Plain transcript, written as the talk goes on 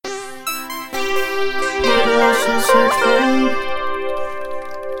so fun. Yeah,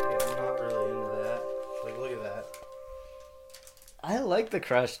 I'm not really into that. Like, look at that. I like the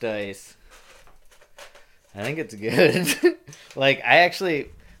crushed ice. I think it's good. Like, I actually,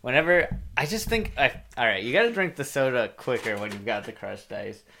 I just think, alright, you gotta drink the soda quicker when you've got the crushed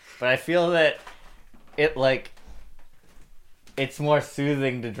ice. But I feel that it's more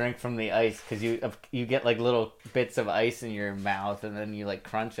soothing to drink from the ice because you get like little bits of ice in your mouth and then you like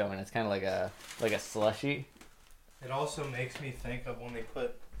crunch them and it's kind of like a slushy. It also makes me think of when they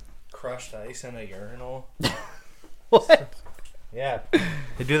put crushed ice in a urinal. What? Yeah,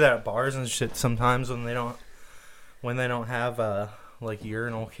 they do that at bars and shit sometimes when they don't have like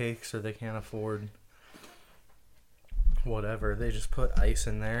urinal cakes or they can't afford whatever. They just put ice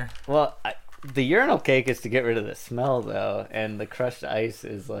in there. Well, the urinal cake is to get rid of the smell though, and the crushed ice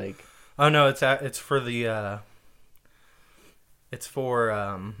is like. Oh no, it's for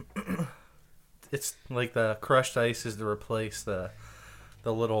it's like the crushed ice is to replace the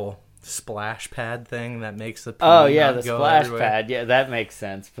little splash pad thing that makes the pee the go splash everywhere. pad. Yeah, that makes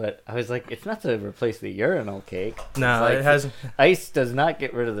sense. But I was like, it's not to replace the urinal cake. No, It's it hasn't. Ice does not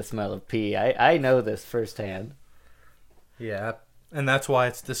get rid of the smell of pee. I know this firsthand. Yeah, and that's why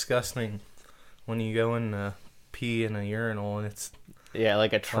it's disgusting when you go and pee in a urinal and it's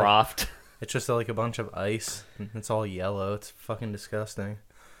like a trough. it's just like a bunch of ice and it's all yellow. It's fucking disgusting.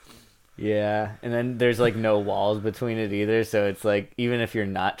 Yeah, and then there's like no walls between it either, so it's like even if you're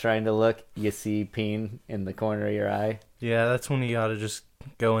not trying to look, you see peen in the corner of your eye. Yeah, that's when you gotta just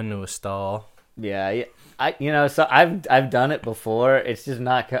go into a stall. Yeah, so I've done it before. It's just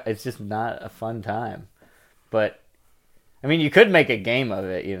not a fun time. But I mean, you could make a game of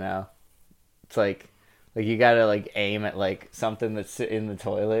it, It's like you gotta like aim at like something that's in the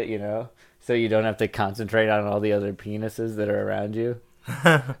toilet, so you don't have to concentrate on all the other penises that are around you.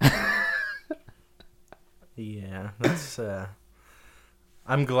 Yeah, that's.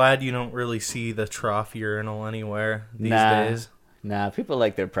 I'm glad you don't really see the trough urinal anywhere these days. Nah, people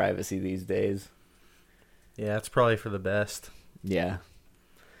like their privacy these days. Yeah, it's probably for the best. Yeah.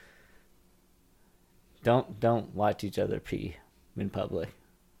 Don't watch each other pee in public.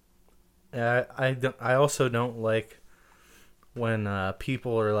 Yeah, I also don't like when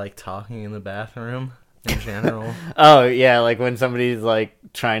people are like talking in the bathroom in general. Oh yeah, like when somebody's like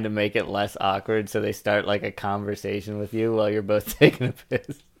trying to make it less awkward, so they start like a conversation with you while you're both taking a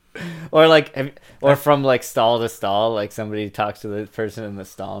piss, or from like stall to stall, like somebody talks to the person in the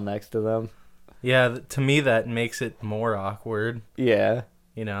stall next to them. Yeah, to me that makes it more awkward. Yeah,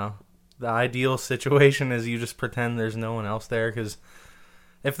 the ideal situation is you just pretend there's no one else there, because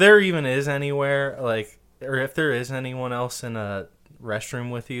if there even is anywhere, like, or if there is anyone else in a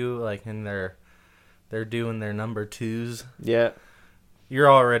restroom with you, like, and they're doing their number twos, yeah, you're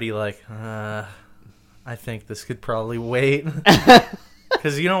already like, I think this could probably wait,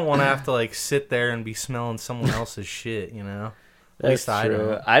 because you don't want to have to like sit there and be smelling someone else's shit, At least that's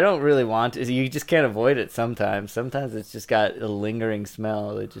true. I don't really want to. You just can't avoid it sometimes. Sometimes it's just got a lingering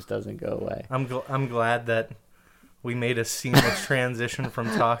smell that just doesn't go away. I'm glad that we made a seamless transition from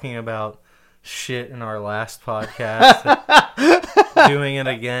talking about shit in our last podcast to doing it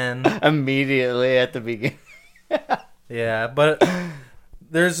again Immediately at the beginning. Yeah, but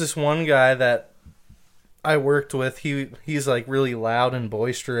there's this one guy that I worked with. He's like really loud and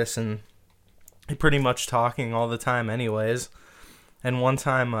boisterous and pretty much talking all the time anyways. And one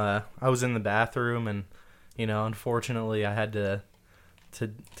time I was in the bathroom and unfortunately I had to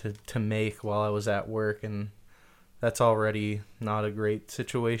make while I was at work, and that's already not a great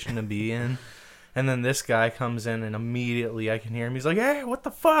situation to be in. And then this guy comes in and immediately I can hear him. He's like, "Hey, what the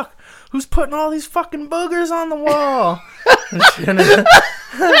fuck? Who's putting all these fucking boogers on the wall?"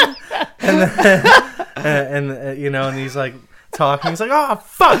 and he's like talking. He's like, "Oh,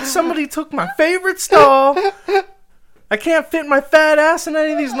 fuck, somebody took my favorite stall. I can't fit my fat ass in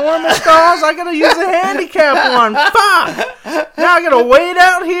any of these normal stalls. I gotta use a handicap one. Fuck! Now I gotta wait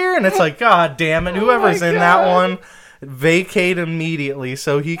out here." And it's like, God damn it. Whoever's in that one, vacate immediately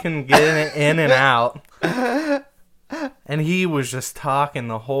so he can get in and out. And he was just talking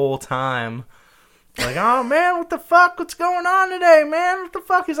the whole time. Like, "Oh, man, what the fuck? What's going on today, man? What the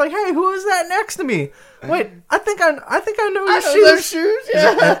fuck?" He's like, "Hey, who is that next to me? Wait, I think I know your shoes." Those shoes,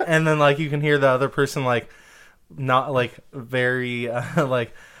 yeah. And then, like, you can hear the other person, like, not like very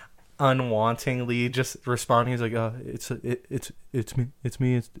like unwantingly just responding. He's like, it's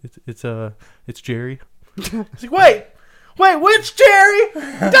me, it's Jerry." He's like, wait, which Jerry?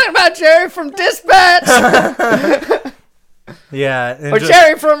 Talking about Jerry from dispatch. Yeah, and or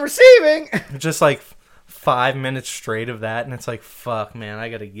Jerry from receiving. Just like 5 minutes straight of that, and it's like, fuck, man, I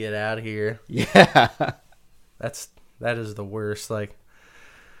gotta get out of here. Yeah. that is the worst. Like,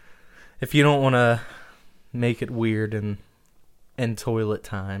 if you don't want to make it weird and toilet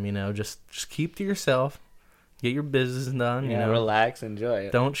time, just keep to yourself. Get your business done, relax, enjoy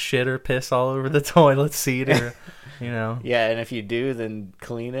it. Don't shit or piss all over the toilet seat or, Yeah, and if you do, then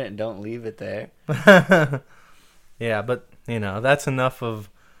clean it and don't leave it there. Yeah, but, that's enough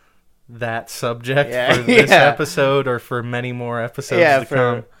of that subject for this episode or for many more episodes to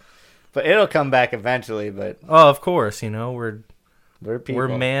come. But it'll come back eventually, but... Oh, of course, we're people. We're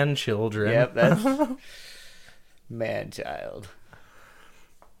man-children. Yep, that's... man-child.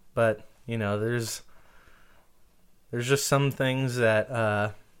 But, there's just some things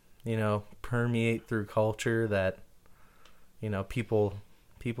that, permeate through culture that, people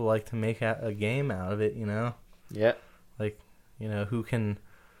like to make a game out of it, Yep. Like, who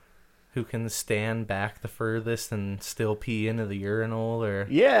can stand back the furthest and still pee into the urinal, or,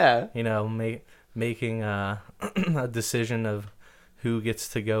 making a decision of who gets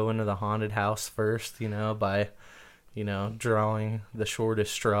to go into the haunted house first, by, drawing the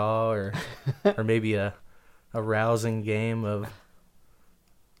shortest straw, or maybe a rousing game of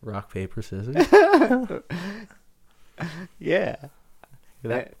rock, paper, scissors. Yeah.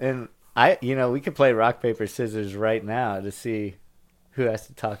 And we could play rock, paper, scissors right now to see who has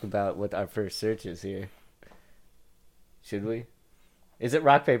to talk about what our first search is here. Should we? Is it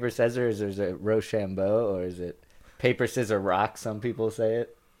rock, paper, scissors, or is it Rochambeau, or is it paper, scissors, rock? Some people say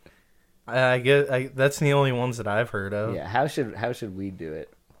it. I guess that's the only ones that I've heard of. Yeah. How should we do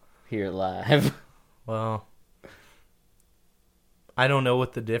it here live? Well, I don't know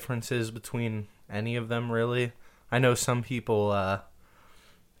what the difference is between any of them, really. I know some people,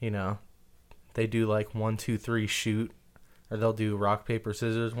 they do like 1, 2, 3 shoot, or they'll do rock, paper,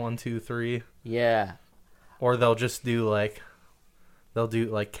 scissors 1, 2, 3. Yeah. Or they'll just do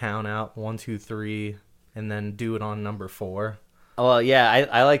count out 1, 2, 3, and then do it on number 4. Well, yeah,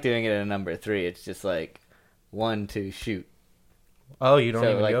 I like doing it at number 3. It's just like 1, 2, shoot. Oh, you don't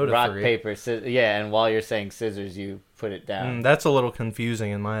even go to rock, 3. paper, scissors. Yeah, and while you're saying scissors, you put it down. That's a little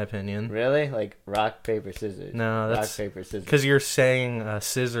confusing in my opinion. Really? Like rock, paper, scissors. No, that's rock, paper, scissors. Because you're saying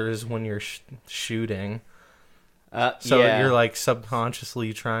scissors when you're shooting. So yeah. you're like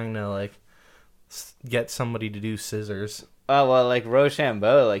subconsciously trying to like get somebody to do scissors. Oh, well, like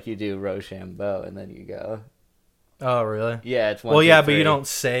Rochambeau, like you do Rochambeau and then you go. Oh, really? Yeah, it's 1, Well, 2, yeah, 3. but you don't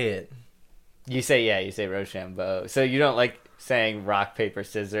say it. You say Rochambeau. So you don't like saying rock, paper,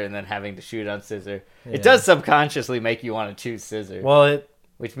 scissor and then having to shoot on scissor. Yeah. It does subconsciously make you want to choose scissor. Well,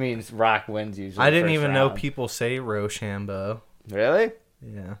 which means rock wins usually. I didn't even know people say Rochambeau. Really?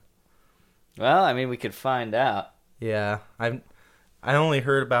 Yeah. Well, I mean, we could find out. Yeah, I only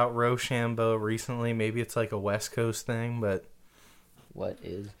heard about Rochambeau recently. Maybe it's like a West Coast thing, but what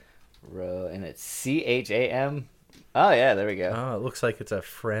is and it's CHAM? Oh yeah, there we go. Oh, it looks like it's a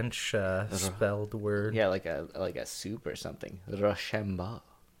French spelled word. Yeah, like a soup or something. Rochambeau.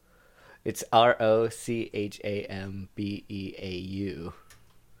 It's ROCHAMBEAU.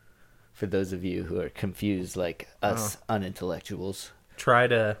 For those of you who are confused, like us unintellectuals. Try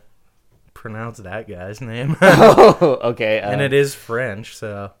to pronounce that guy's name. Oh, okay. And it is French,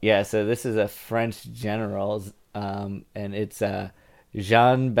 so yeah. So this is a French general, and it's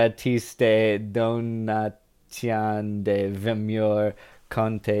Jean-Baptiste Donatien de Vimeur,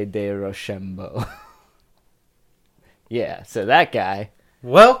 Comte de Rochambeau. Yeah, so that guy.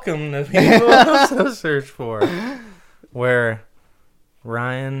 Welcome to People Also Search For, where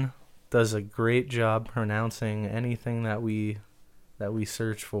Ryan does a great job pronouncing anything that we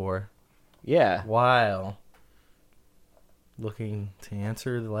search for. Yeah. While looking to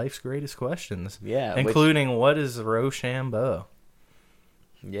answer life's greatest questions. Yeah. Including what is Rochambeau?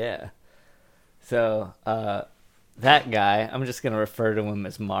 Yeah. So, that guy, I'm just going to refer to him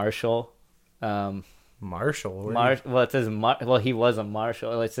as Marshall. Marshall? Well, it says, he was a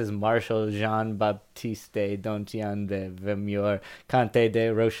Marshal. It says Marshal Jean-Baptiste Donatien de Vimeur, Comte de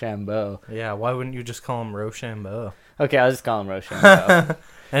Rochambeau. Yeah, why wouldn't you just call him Rochambeau? Okay, I'll just call him Rochambeau.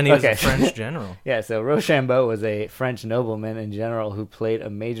 And he was a French general. Yeah, so Rochambeau was a French nobleman and general who played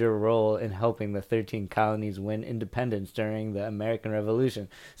a major role in helping the 13 colonies win independence during the American Revolution.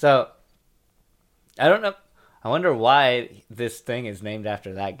 So, I don't know. I wonder why this thing is named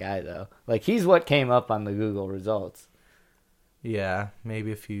after that guy, though. Like, he's what came up on the Google results. Yeah,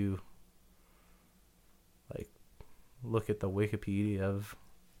 maybe if you, like, look at the Wikipedia of...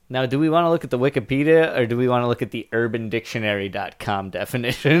 Now, do we want to look at the Wikipedia, or do we want to look at the UrbanDictionary.com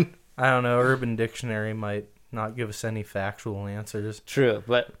definition? I don't know. Urban Dictionary might not give us any factual answers. True,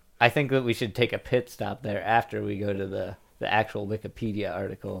 but I think that we should take a pit stop there after we go to the actual Wikipedia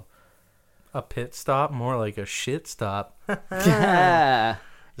article. a pit stop, more like a shit stop. Yeah.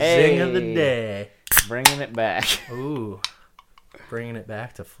 Zing of the day. Bringing it back. Ooh. Bringing it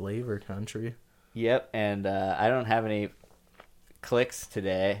back to flavor country. Yep, and I don't have any clicks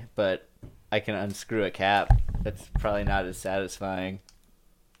today, but I can unscrew a cap. That's probably not as satisfying.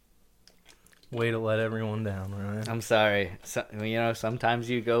 Way to let everyone down, Ryan. I'm sorry. So, sometimes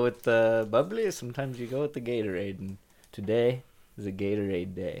you go with the bubbly, sometimes you go with the Gatorade, and today is a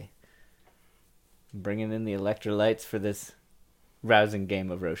Gatorade day. Bringing in the electrolytes for this rousing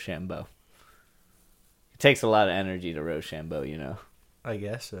game of Rochambeau. It takes a lot of energy to Rochambeau, I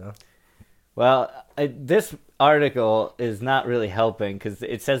guess so. Well, this article is not really helping because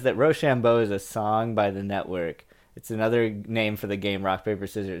it says that Rochambeau is a song by the network. It's another name for the game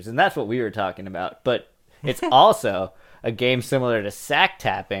Rock-Paper-Scissors, and that's what we were talking about. But it's also a game similar to sack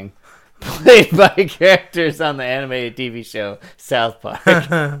tapping, played by characters on the animated TV show South Park.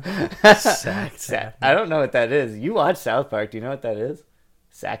 Sack tapping. I don't know what that is. You watch South Park. Do you know what that is?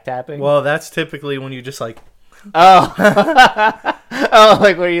 Sack tapping? Well, that's typically when you just like... Oh. Oh,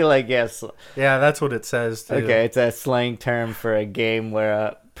 like where you like, yes. Yeah, that's what it says, too. Okay, it's a slang term for a game where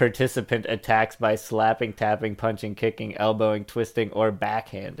a participant attacks by slapping, tapping, punching, kicking, elbowing, twisting, or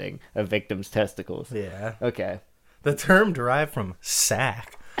backhanding a victim's testicles. Yeah. Okay. The term derived from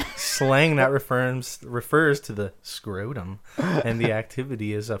sack, slang that refers to the scrotum, and the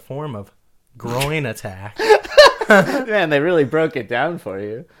activity is a form of groin attack. Man, they really broke it down for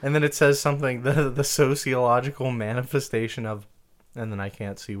you. And then it says something, the sociological manifestation of, and then I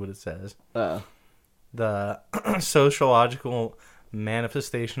can't see what it says. The sociological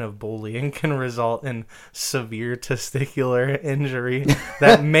manifestation of bullying can result in severe testicular injury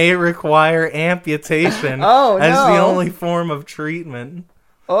that may require amputation as the only form of treatment.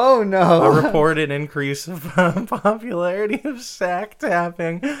 Oh, no. A reported increase of popularity of sack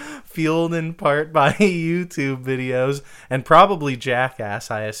tapping, fueled in part by YouTube videos, and probably Jackass,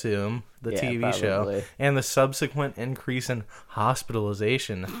 I assume, the TV show, and the subsequent increase in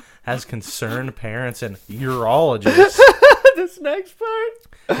hospitalization has concerned parents and urologists. This next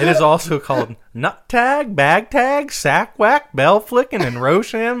part? It is also called nut tag, bag tag, sack whack, bell flicking, and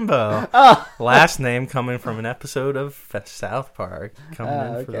Rochambeau. Last name coming from an episode of South Park, coming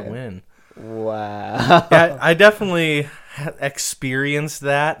in for the win. Wow. Yeah, I definitely experienced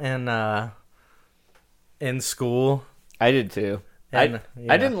that in school. I did too. And,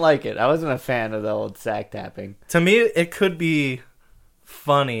 I didn't like it. I wasn't a fan of the old sack tapping. To me, it could be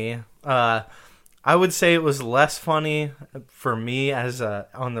funny. I would say it was less funny for me as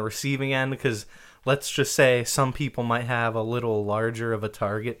on the receiving end because let's just say some people might have a little larger of a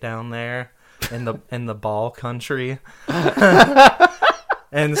target down there in the ball country,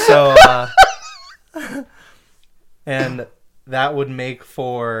 and so and that would make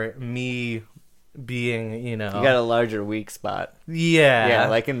for me being, you got a larger weak spot. Yeah,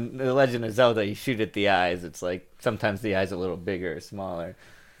 like in The Legend of Zelda, you shoot at the eyes. It's like sometimes the eyes are a little bigger or smaller.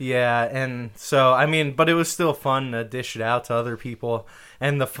 Yeah, and so, I mean, but it was still fun to dish it out to other people.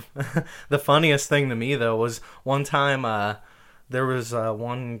 And the funniest thing to me, though, was one time there was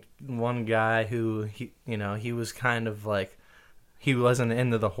one guy who, he was kind of like, he wasn't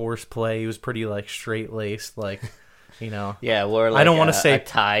into the horseplay. He was pretty, like, straight-laced, like, Yeah, wore like I don't want to say a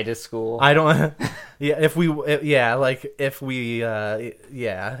tie to school. I don't, yeah, if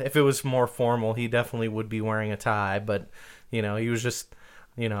it was more formal, he definitely would be wearing a tie, but, he was just...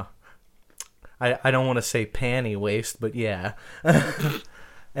 I don't want to say panty waist, but yeah.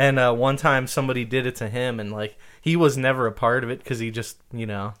 And one time somebody did it to him, and like he was never a part of it because he just,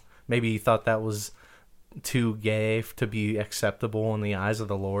 maybe he thought that was too gay to be acceptable in the eyes of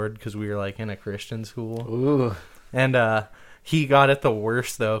the Lord because we were like in a Christian school. Ooh. And he got it the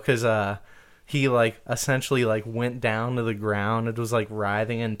worst though because he like essentially like went down to the ground. It was like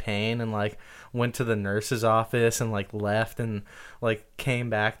writhing in pain and like went to the nurse's office and like left and like came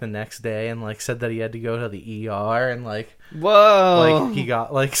back the next day and like said that he had to go to the ER and like whoa, like he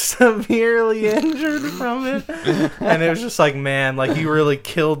got like severely injured from it. And it was just like, man, like you really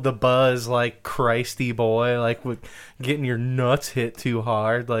killed the buzz, like Christy boy, like with getting your nuts hit too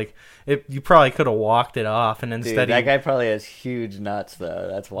hard. Like you probably could have walked it off, and instead that guy probably has huge nuts though.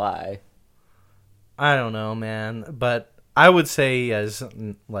 That's why. I don't know, man, but I would say he has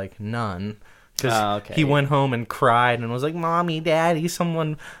like none. Because he went home and cried and was like, "Mommy, Daddy,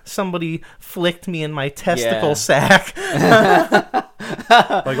 somebody flicked me in my testicle sack."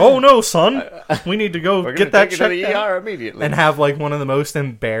 Like, "Oh no, son, we need to go get that checked to the ER immediately." And have like one of the most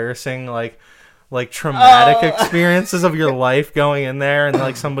embarrassing, like traumatic experiences of your life going in there, and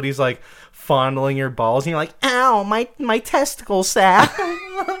like somebody's like fondling your balls, and you're like, "Ow, my testicle sack."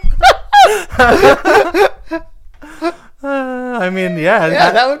 I mean, yeah.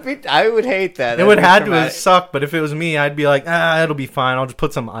 Yeah, that would be. I would hate that. It would have to have sucked, but if it was me, I'd be like, it'll be fine. I'll just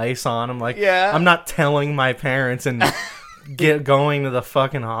put some ice on. I'm like, Yeah. I'm not telling my parents and going to the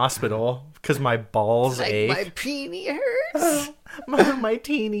fucking hospital because my balls ache. My peenie hurts. My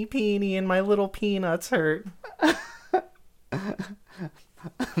teeny peeny and my little peanuts hurt.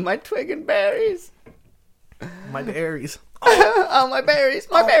 My twig and berries. My berries. Oh, my berries.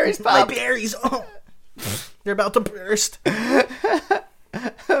 My berries My popped. berries. Oh. They're about to burst. But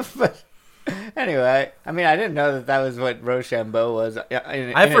anyway, I mean, I didn't know that was what Rochambeau was.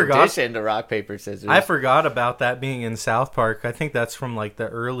 In forgot. addition to Rock, Paper, Scissors. I forgot about that being in South Park. I think that's from like the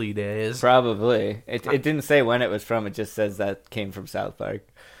early days. Probably. It didn't say when it was from. It just says that came from South Park.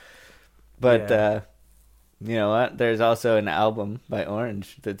 But you know what? There's also an album by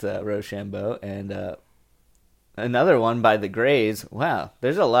Orange that's Rochambeau, and another one by the Grays. Wow,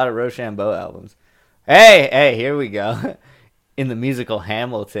 there's a lot of Rochambeau albums. Hey, here we go. In the musical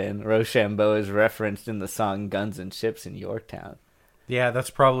Hamilton, Rochambeau is referenced in the song Guns and Ships in Yorktown. Yeah, that's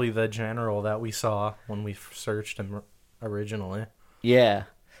probably the general that we saw when we searched him originally. Yeah.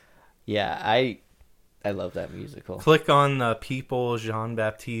 I love that musical. Click on the people,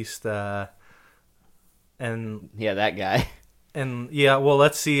 Jean-Baptiste, and Yeah, that guy. And yeah, well,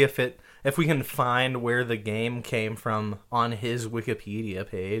 let's see if we can find where the game came from on his Wikipedia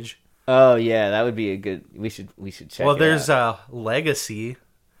page. Oh yeah, that would be a good. We should check. Well, it there's out. Legacy,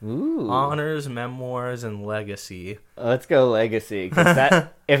 Ooh. Honors, Memoirs, and Legacy. Let's go Legacy. 'Cause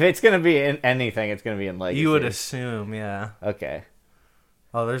that if it's gonna be in anything, it's gonna be in Legacy. You would assume, yeah. Okay.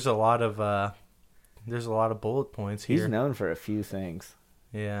 Oh, there's a lot of bullet points here. He's known for a few things.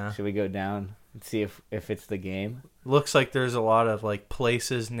 Yeah. Should we go down and see if it's the game? Looks like there's a lot of like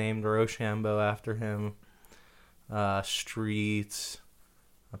places named Rochambeau after him. Streets.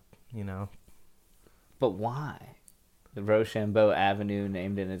 You know. But why? The Rochambeau Avenue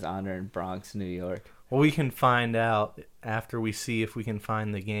named in his honor in Bronx, New York. Well, we can find out after we see if we can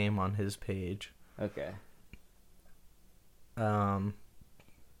find the game on his page. Okay. I'm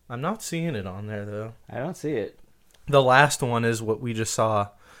not seeing it on there, though. I don't see it. The last one is what we just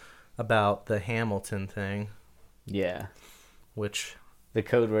saw about the Hamilton thing. Yeah. Which... The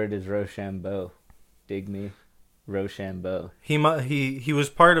code word is Rochambeau. Dig me. Rochambeau. He was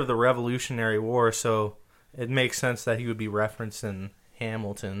part of the Revolutionary War, so it makes sense that he would be referenced in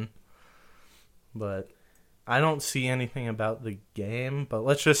Hamilton. But I don't see anything about the game, but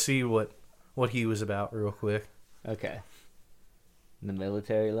let's just see what he was about real quick. Okay. The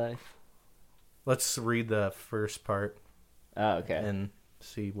military life? Let's read the first part. Oh, okay. And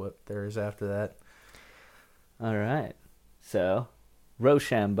see what there is after that. All right. So,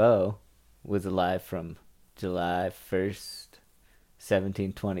 Rochambeau was alive from July 1st,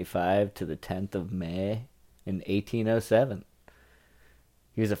 1725 to the 10th of May in 1807.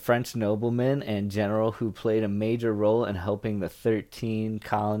 He was a French nobleman and general who played a major role in helping the 13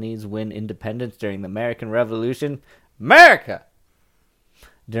 colonies win independence during the American Revolution. America!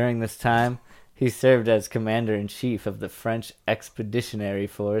 During this time, he served as commander-in-chief of the French Expeditionary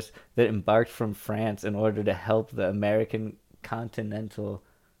Force that embarked from France in order to help the American Continental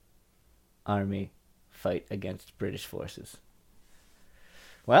Army fight against British forces.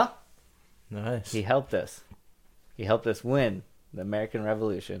 Well, nice. He helped us. He helped us win the American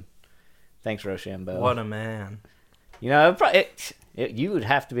Revolution. Thanks, Rochambeau. What a man. You know, you would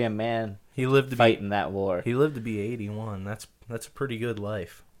have to be a man. He lived to fight in that war. He lived to be 81. That's a pretty good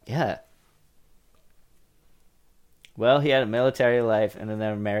life. Yeah. Well, he had a military life and an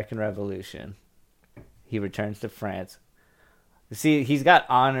American Revolution. He returns to France. See, he's got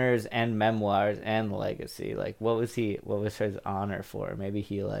honors and memoirs and legacy. Like, what was his honor for? Maybe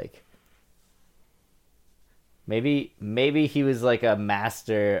he maybe he was like a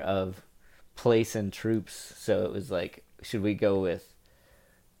master of place and troops. So it was like, should we go with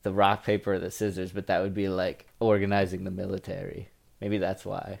the rock, paper, or the scissors? But that would be like organizing the military. Maybe that's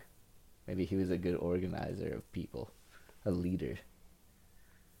why. Maybe he was a good organizer of people, a leader.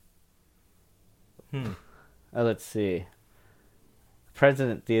 Let's see.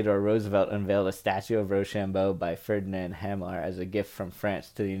 President Theodore Roosevelt unveiled a statue of Rochambeau by Ferdinand Hamar as a gift from France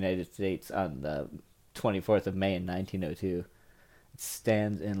to the United States on the 24th of May in 1902. It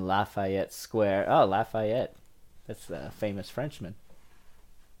stands in Lafayette Square. Oh, Lafayette. That's the famous Frenchman.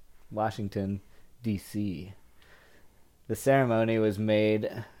 Washington, D.C. The ceremony was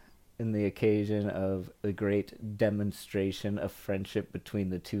made in the occasion of the great demonstration of friendship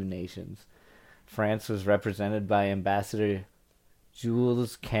between the two nations. France was represented by Ambassador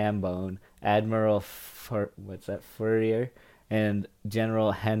Jules Cambon, Admiral Fourier, and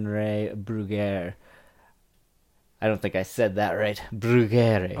General Henry Bruguère. I don't think I said that right.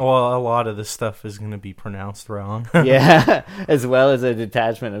 Bruguère. Well, a lot of this stuff is going to be pronounced wrong. Yeah, as well as a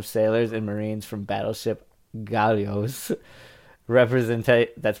detachment of sailors and marines from battleship Gallios.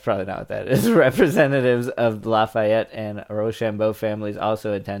 That's probably not what that is. Representatives of Lafayette and Rochambeau families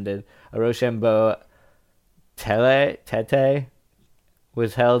also attended. A Rochambeau Tete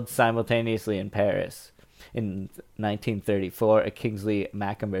was held simultaneously in Paris. In 1934, a Kingsley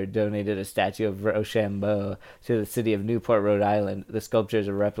Macamber donated a statue of Rochambeau to the city of Newport, Rhode Island. The sculpture is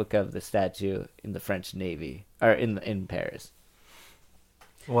a replica of the statue in the French Navy, or in Paris.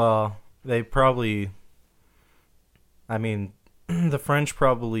 Well, they probably... I mean, the French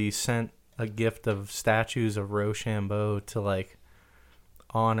probably sent a gift of statues of Rochambeau to, like,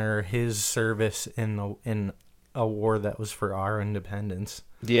 honor his service in a war that was for our independence.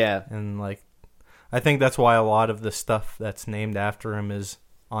 Yeah. And, like, I think that's why a lot of the stuff that's named after him is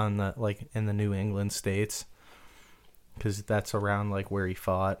on the, like, in the New England states, because that's around, like, where he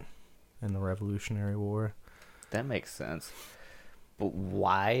fought in the Revolutionary War. That makes sense. But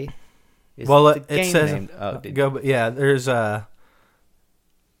why? It says named?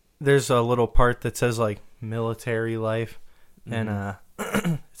 there's a little part that says, like, military life, and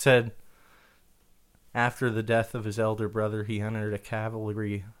it said, after the death of his elder brother, he entered a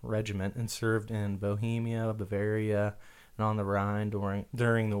cavalry regiment and served in Bohemia, Bavaria, and on the Rhine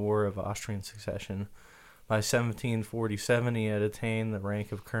during the War of Austrian Succession. By 1747, he had attained the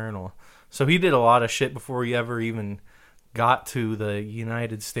rank of colonel. So he did a lot of shit before he ever even got to the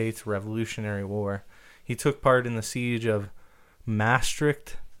United States Revolutionary War. He took part in the siege of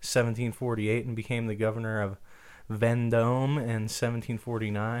Maastricht, 1748, and became the governor of Vendôme in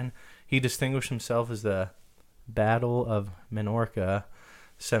 1749. He distinguished himself as the Battle of Minorca,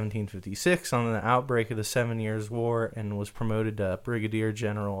 1756, on the outbreak of the 7 Years' War, and was promoted to Brigadier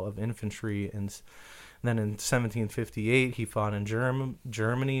General of Infantry. And then in 1758, he fought in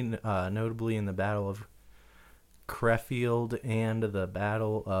Germany, notably in the Battle of Krefeld and the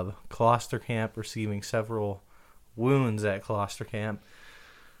Battle of Klosterkamp, receiving several wounds at Klosterkamp.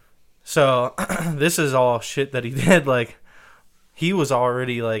 So this is all shit that he did. Like, he was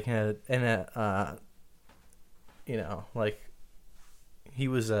already, like, he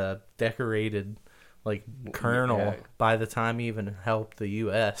was a decorated, like, colonel by the time he even helped the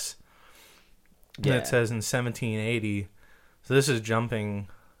U.S. Yeah. And it says in 1780, so this is jumping,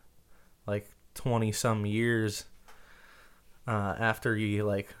 like, 20-some years after he,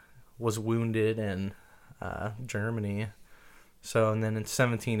 like, was wounded in Germany. So, and then in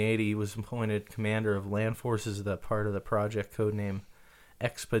 1780, he was appointed commander of land forces, the part of the project codename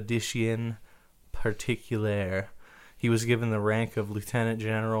Expedition Particulière. He was given the rank of lieutenant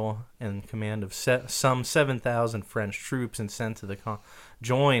general and command of some 7,000 French troops and sent to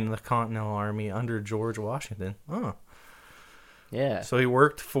join the Continental Army under George Washington. Oh. Yeah. So he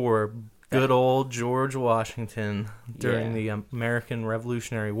worked for good old George Washington during the American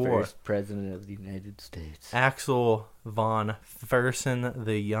Revolutionary War. First president of the United States. Axel von Fersen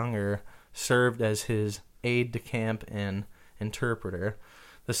the Younger served as his aide-de-camp and interpreter.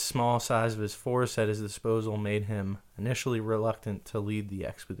 The small size of his force at his disposal made him initially reluctant to lead the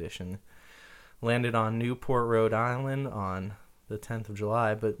expedition. Landed on Newport, Rhode Island on the 10th of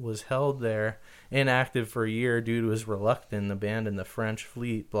July, but was held there inactive for a year due to his reluctance to abandon the French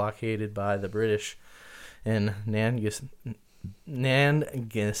fleet blockaded by the British in Nangasset.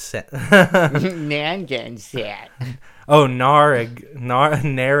 Oh,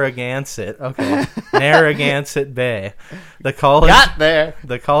 Narragansett. Okay. Narragansett Bay. The college got there.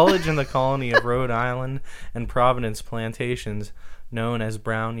 The college and the colony of Rhode Island and Providence plantations, known as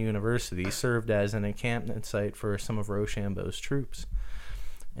Brown University, served as an encampment site for some of Rochambeau's troops.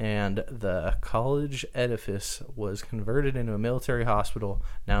 And the college edifice was converted into a military hospital,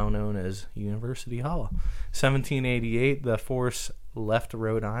 now known as University Hall. 1788, the force left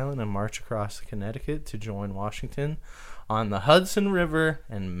Rhode Island and marched across Connecticut to join Washington on the Hudson River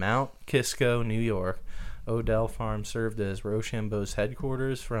and Mount Kisco, New York. Odell Farm served as Rochambeau's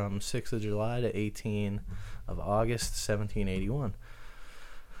headquarters from 6th of July to 18 of August, 1781.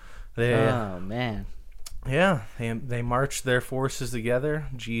 Oh, man. Yeah, they marched their forces together,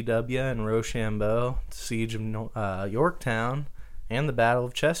 GW and Rochambeau, the siege of Yorktown, and the Battle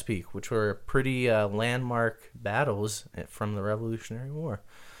of Chesapeake, which were pretty landmark battles from the Revolutionary War.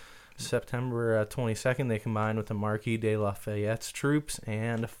 September 22nd, they combined with the Marquis de Lafayette's troops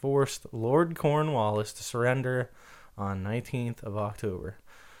and forced Lord Cornwallis to surrender on 19th of October.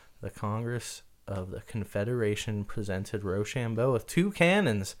 The Congress of the Confederation presented Rochambeau with 2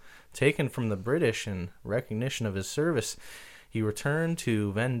 cannons taken from the British in recognition of his service. he returned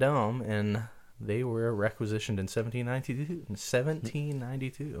to Vendôme, and they were requisitioned in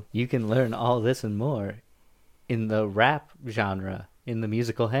 1792. You can learn all this and more in the rap genre in the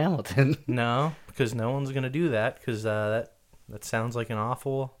musical Hamilton. No, because no one's going to do that, because that sounds like an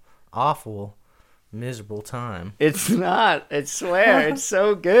awful, awful, miserable time. It's not. I swear. It's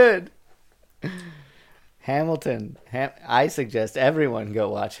so good. Hamilton. I suggest everyone go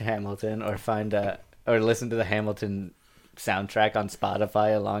watch Hamilton or or listen to the Hamilton soundtrack on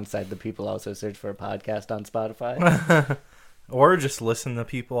Spotify alongside the People Also Search For a podcast on Spotify. Or just listen to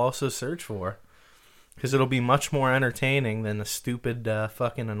People Also Search For. Because it'll be much more entertaining than the stupid,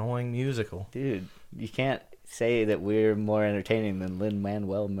 fucking annoying musical. Dude, you can't say that we're more entertaining than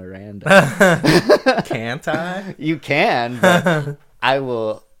Lin-Manuel Miranda. Can't I? You can, but I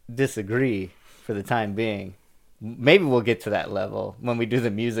will disagree for the time being. Maybe we'll get to that level when we do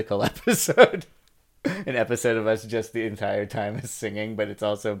the musical episode. An episode of us just the entire time is singing, but it's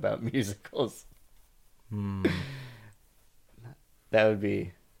also about musicals. That would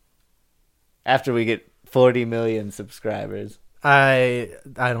be after we get 40 million subscribers. I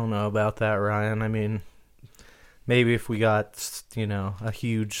don't know about that, Ryan. I mean, maybe if we got, a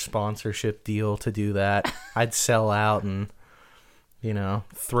huge sponsorship deal to do that, I'd sell out and,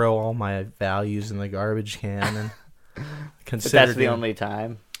 throw all my values in the garbage can and consider. But that's the only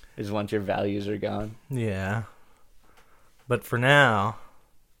time, is once your values are gone. Yeah. But for now,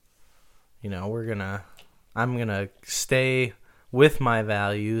 I'm gonna stay with my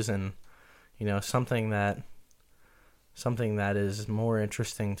values, and something that is more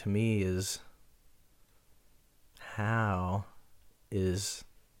interesting to me is how is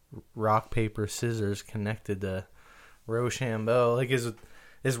rock paper scissors connected to Rochambeau? Like, is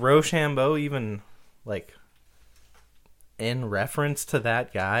Rochambeau even like in reference to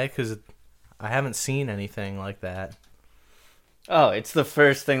that guy? Because I haven't seen anything like that. Oh, it's the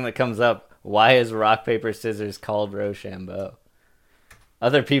first thing that comes up. Why is rock paper scissors called Rochambeau?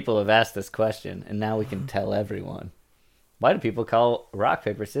 Other people have asked this question, and now we can tell everyone. Why do people call rock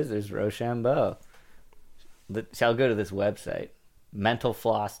paper scissors Rochambeau? Shall go to this website,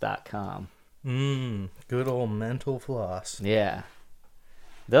 mentalfloss.com. Good old mental floss. Yeah.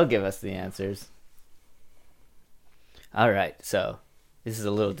 They'll give us the answers. All right, so this is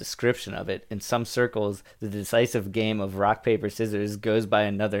a little description of it. In some circles, the decisive game of rock, paper, scissors goes by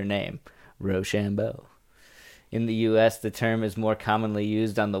another name, Rochambeau. In the U.S., the term is more commonly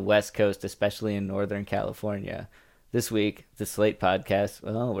used on the West Coast, especially in Northern California. This week, the Slate podcast,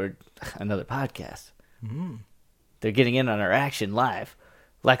 we're another podcast. They're getting in on our action live.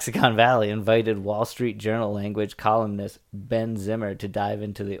 Lexicon Valley invited Wall Street Journal language columnist Ben Zimmer to dive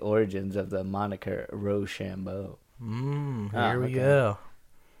into the origins of the moniker Rochambeau. Here we go.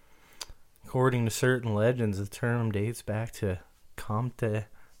 According to certain legends, the term dates back to Comte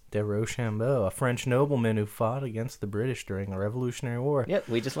de Rochambeau, a French nobleman who fought against the British during the Revolutionary War. Yep,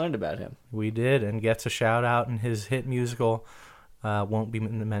 we just learned about him. We did, and gets a shout out in his hit musical. Won't be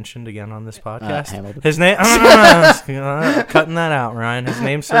mentioned again on this podcast. His name, cutting that out, Ryan. His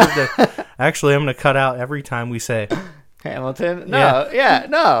name served. Actually, I'm going to cut out every time we say Hamilton.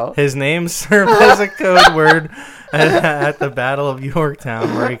 No. His name served as a code word at the Battle of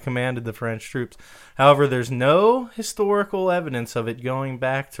Yorktown, where he commanded the French troops. However, there's no historical evidence of it going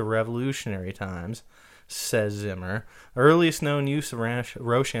back to Revolutionary times, says Zimmer. Earliest known use of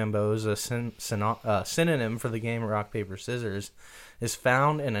Rochambeau as a synonym for the game rock, paper, scissors is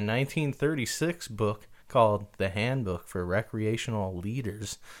found in a 1936 book called The Handbook for Recreational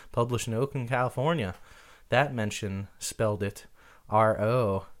Leaders, published in Oakland, California. That mention spelled it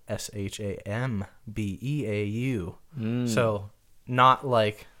Roshambeau. So not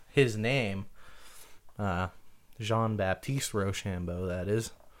like his name, Jean-Baptiste Rochambeau, that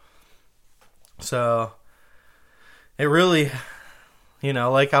is. So it really,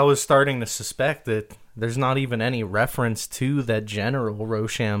 like I was starting to suspect that there's not even any reference to that General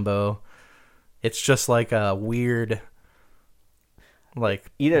Rochambeau. It's just like a weird,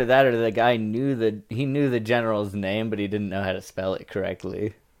 like, either that or the guy knew the general's name, but he didn't know how to spell it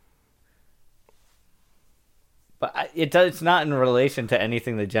correctly. But it's not in relation to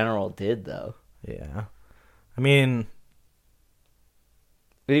anything the general did, though. Yeah. I mean,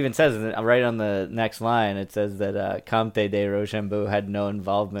 it even says right on the next line, it says that Comte de Rochambeau had no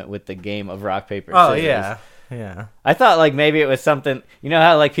involvement with the game of rock, paper, scissors. Oh, yeah. I thought like maybe it was something,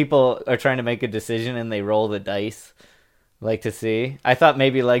 how like people are trying to make a decision and they roll the dice, like to see. I thought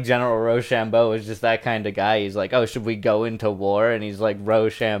maybe like General Rochambeau was just that kind of guy. He's like, oh, should we go into war? And he's like,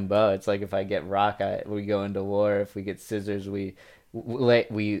 Rochambeau. It's like, if I get rock, we go into war. If we get scissors, we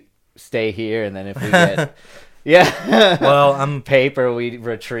stay here. And then if we get Yeah. Well, paper, we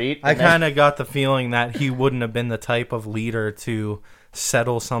retreat. I kind of got the feeling that he wouldn't have been the type of leader to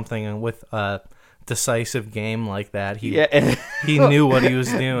settle something with a decisive game like that. He knew what he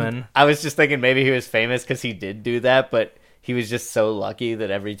was doing. I was just thinking maybe he was famous because he did do that, but he was just so lucky that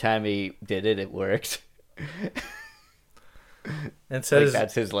every time he did it, it worked. It says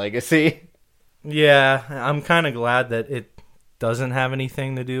that's his legacy. Yeah, I'm kind of glad that it doesn't have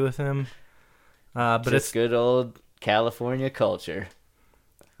anything to do with him. But just it's good old California culture.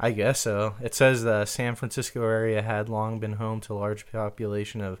 I guess so. It says the San Francisco area had long been home to a large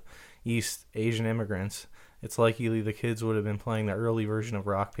population of East Asian immigrants. It's likely the kids would have been playing the early version of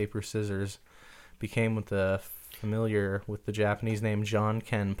rock, paper, scissors. Became familiar with the Japanese name John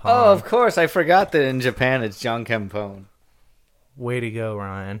Ken Pon. Oh, of course. I forgot that in Japan it's John Kempone. Way to go,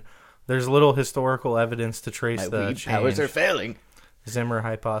 Ryan. There's little historical evidence to trace the Weeb change. powers are failing. Zimmer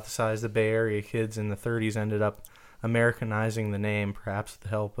hypothesized the Bay Area kids in the 30s ended up Americanizing the name, perhaps with the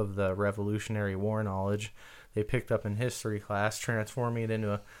help of the Revolutionary War knowledge they picked up in history class, transforming it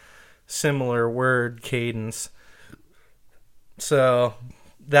into a similar word cadence. So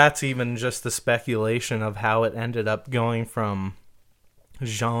that's even just the speculation of how it ended up going from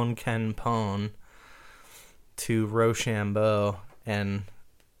Jean Ken Pon to Rochambeau, and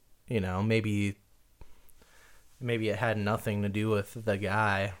maybe it had nothing to do with the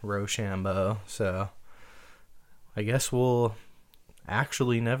guy Rochambeau. So I guess we'll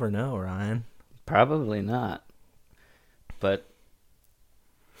actually never know, Ryan. Probably not. But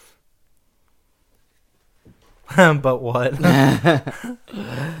but what?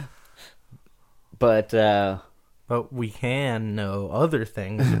 But we can know other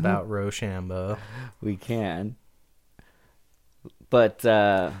things about Rochambeau. We can. But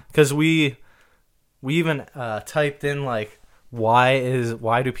because we even typed in like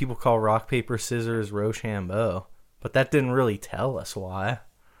why do people call rock paper scissors Rochambeau, but that didn't really tell us why.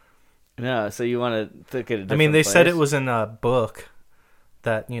 No, so you want to look at a different they place? said it was in a book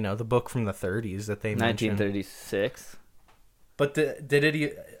that the book from the 30s that they mentioned. 1936. But did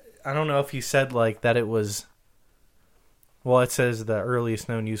it? I don't know if you said like that it was. Well, it says the earliest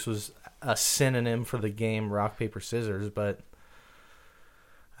known use was a synonym for the game rock paper scissors, but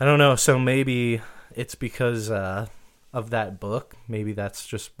I don't know. So maybe it's because of that book. Maybe that's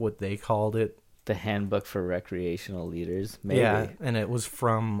just what they called it. The Handbook for Recreational Leaders. Maybe. Yeah, and it was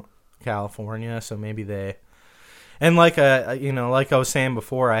from California, so maybe they. And like like I was saying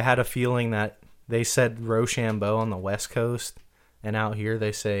before, I had a feeling that they said Rochambeau on the West Coast, and out here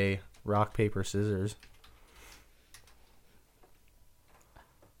they say rock paper scissors.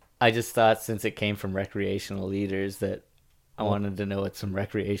 I just thought since it came from recreational leaders that I wanted to know what some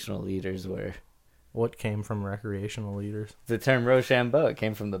recreational leaders were. What came from recreational leaders? The term Rochambeau, it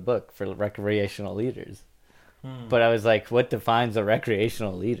came from the book for recreational leaders. But I was like, what defines a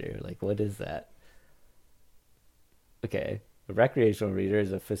recreational leader? Like, what is that? Okay. A recreational leader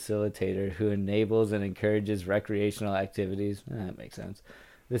is a facilitator who enables and encourages recreational activities. That makes sense.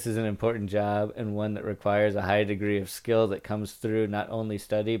 This is an important job and one that requires a high degree of skill that comes through not only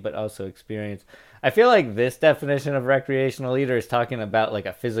study but also experience. I feel like this definition of recreational leader is talking about like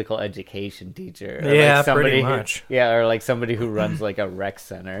a physical education teacher. Or yeah, like somebody pretty much. Or like somebody who runs like a rec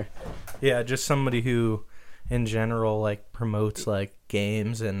center. Yeah, just somebody who, in general, like promotes like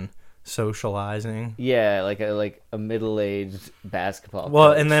games and socializing. Yeah, like a middle-aged basketball coach.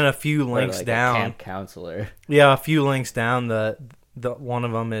 Well, and then a few Or links like down. a camp counselor. Yeah, a few links down. The one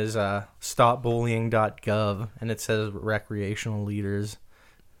of them is stopbullying.gov, and it says recreational leaders,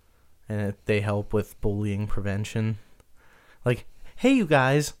 and they help with bullying prevention. Like, hey, you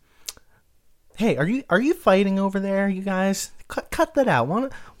guys. Hey, are you fighting over there, you guys? Cut that out. Why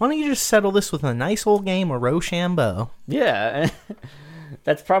don't you just settle this with a nice old game of Rochambeau? Yeah,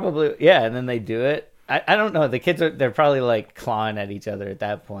 that's probably and then they do it. I don't know. The kids they're probably like clawing at each other at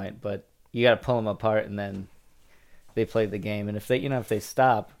that point, but you got to pull them apart and then they play the game. And if they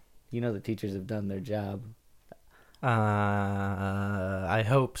stop, the teachers have done their job. I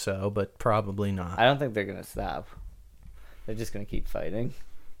hope so, but probably not. I don't think they're gonna stop. They're just gonna keep fighting.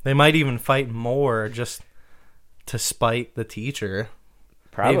 They might even fight more just to spite the teacher.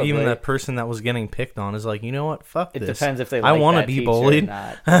 Probably. Maybe even the person that was getting picked on is like, you know what? Fuck this. It depends if they I like want to that be teacher bullied. Or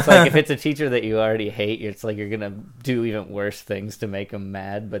not. It's like if it's a teacher that you already hate, it's like you're going to do even worse things to make them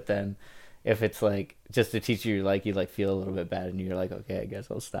mad. But then if it's like just a teacher you like feel a little bit bad and you're like, okay, I guess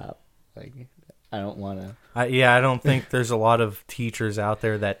I'll stop. Like, I don't want to. I don't think there's a lot of teachers out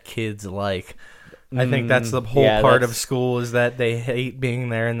there that kids like. I think that's the whole part of school is that they hate being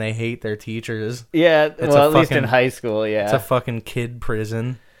there and they hate their teachers. Yeah, at least in high school, yeah. It's a fucking kid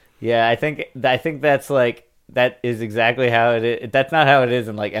prison. Yeah, I think that's like that is exactly how it is. That's not how it is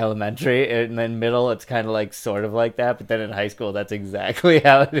in like elementary, and then middle it's kind of like sort of like that, but then in high school that's exactly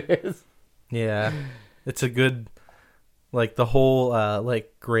how it is. Yeah, it's a good, like the whole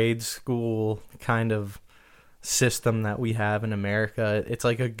like grade school kind of system that we have in America. It's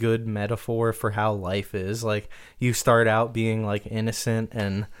like a good metaphor for how life is. Like you start out being like innocent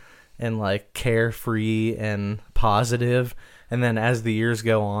and like carefree and positive, and then as the years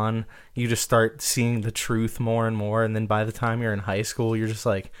go on, you just start seeing the truth more and more, and then by the time you're in high school, you're just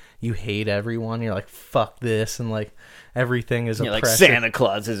like, you hate everyone. You're like, fuck this, and like everything is You're oppressive. like, Santa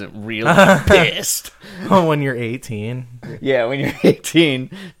Claus isn't real. I'm pissed. When you're 18. Yeah, when you're 18,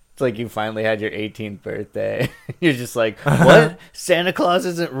 it's like you finally had your 18th birthday. You're just like, what? Santa Claus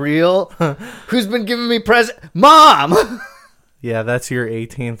isn't real? Who's been giving me present? Mom! Yeah, that's your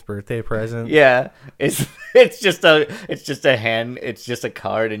 18th birthday present. Yeah, it's just a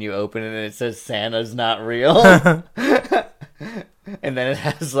card, and you open it and it says Santa's not real. And then it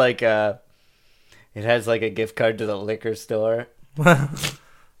has like a gift card to the liquor store. But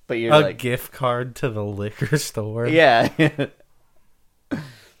you're a like, gift card to the liquor store. yeah.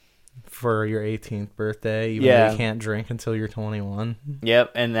 For your 18th birthday, even though you can't drink until you're 21.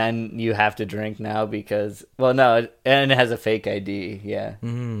 Yep, and then you have to drink now because, well, no, and it has a fake ID. Yeah,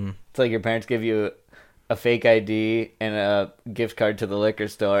 It's like your parents give you a fake ID and a gift card to the liquor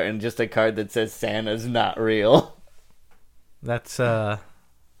store, and just a card that says Santa's not real. That's they're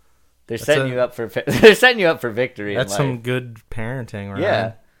setting you up for victory. That's in life. some good parenting,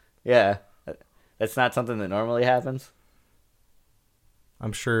 right? Yeah. That's not something that normally happens.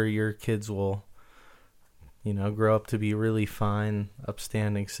 I'm sure your kids will, grow up to be really fine,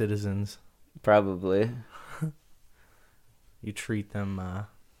 upstanding citizens. Probably. You treat them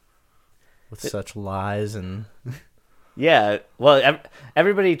with such lies and... Yeah, well,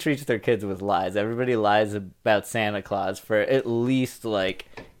 everybody treats their kids with lies. Everybody lies about Santa Claus for at least,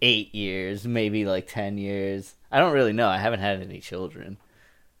 8 years, maybe, 10 years. I don't really know. I haven't had any children.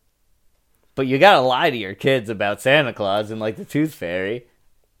 But you gotta lie to your kids about Santa Claus and, the Tooth Fairy.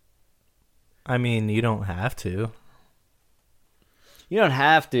 I mean, you don't have to. You don't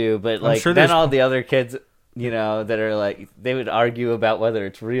have to, but, sure then all the other kids... that are they would argue about whether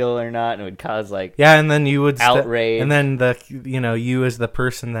it's real or not, and it would cause yeah, and then you would outrage, and then you as the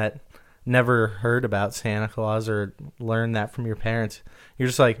person that never heard about Santa Claus or learned that from your parents, you're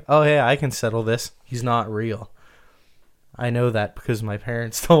just like, oh yeah, I can settle this. He's not real. I know that because my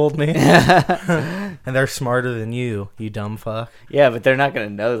parents told me, and they're smarter than you dumb fuck. Yeah, but they're not gonna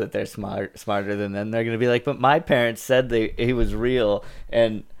know that they're smarter than them. They're gonna be like, but my parents said he was real,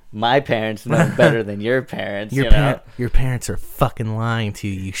 and my parents know better than your parents. Your parents are fucking lying to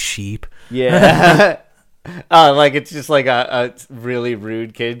you, you sheep. Yeah. It's just a really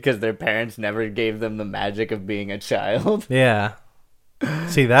rude kid because their parents never gave them the magic of being a child. Yeah.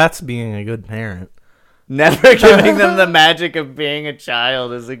 See, that's being a good parent. Never giving them the magic of being a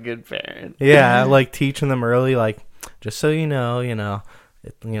child is a good parent. Yeah, teaching them early, just so you know,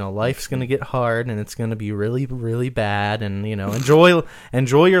 life's gonna get hard and it's gonna be really, really bad, and enjoy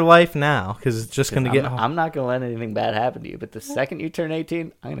your life now because it's just gonna get hard. I'm not gonna let anything bad happen to you, but the second you turn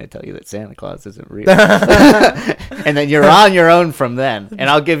 18, I'm gonna tell you that Santa Claus isn't real, and then you're on your own from then. And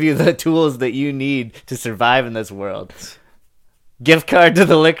I'll give you the tools that you need to survive in this world. Gift card to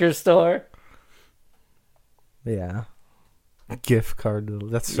the liquor store. Yeah, gift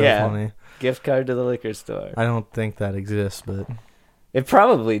card. That's so funny. Gift card to the liquor store. I don't think that exists, but it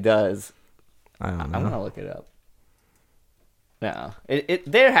probably does. I don't know. I'm gonna look it up. No,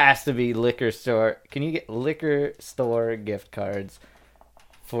 there has to be liquor store. Can you get liquor store gift cards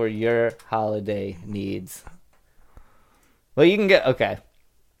for your holiday needs? Well, you can get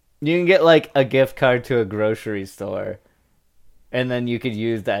You can get a gift card to a grocery store, and then you could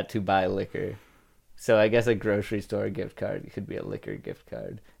use that to buy liquor. So I guess a grocery store gift card could be a liquor gift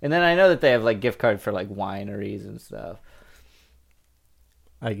card. And then I know that they have gift card for wineries and stuff.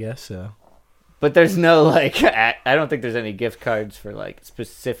 I guess so. But there's no I don't think there's any gift cards for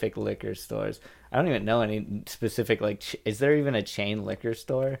specific liquor stores. I don't even know any specific is there even a chain liquor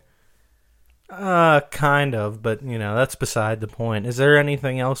store? Kind of, but that's beside the point. Is there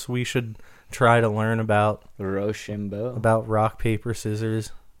anything else we should try to learn about Rochambeau? About rock, paper,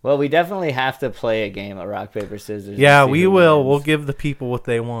 scissors? Well, we definitely have to play a game of rock, paper, scissors. Yeah, we will. Wins. We'll give the people what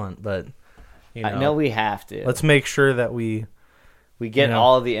they want, but I know we have to. Let's make sure that we get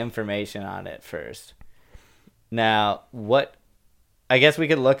all the information on it first. Now, I guess we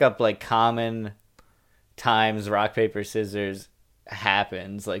could look up common times rock, paper, scissors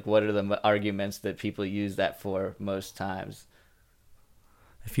happens. What are the arguments that people use that for most times?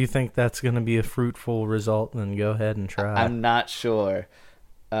 If you think that's going to be a fruitful result, then go ahead and try. I'm not sure.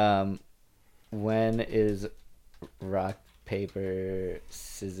 When is rock, paper,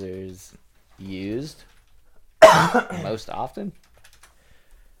 scissors used? Most often?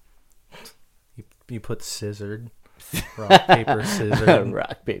 You put scissored. Rock, paper, scissors.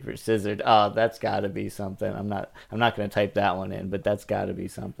 Rock, paper, scissors. Oh, that's got to be something. I'm not going to type that one in, but that's got to be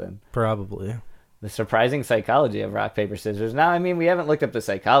something. Probably. The surprising psychology of rock, paper, scissors. Now, I mean, we haven't looked up the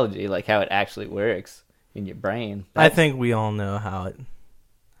psychology, like how it actually works in your brain. I think we all know how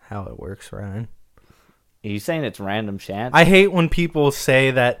it works, Ryan. Are you saying it's random chance? I hate when people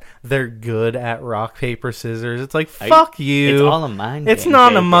say that they're good at rock, paper, scissors. It's like, fuck you. It's all a mind game. It's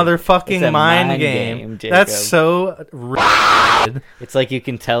not Jacob. a motherfucking It's a mind game. Jacob. That's so retarded. It's like you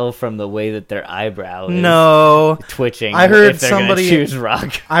can tell from the way that their eyebrow is twitching. I heard if they're somebody choose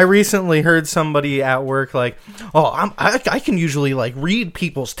rock. I recently heard somebody at work like, "Oh, I can usually like read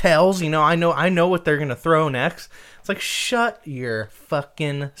people's tells. You know, I know what they're gonna throw next." It's like, shut your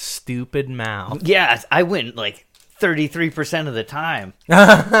fucking stupid mouth. Yeah, I win like 33% of the time.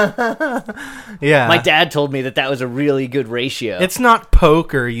 Yeah. My dad told me that was a really good ratio. It's not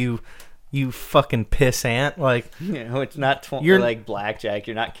poker, you fucking pissant. Like, it's not you're like blackjack.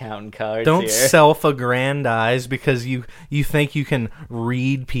 You're not counting cards. Don't here. self-aggrandize because you think you can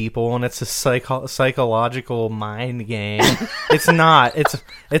read people and it's a psychological mind game. It's not.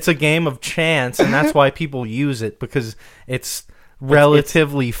 It's a game of chance, and that's why people use it, because it's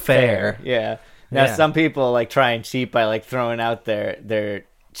relatively fair. Yeah. Now Yeah. some people like try and cheat by like throwing out their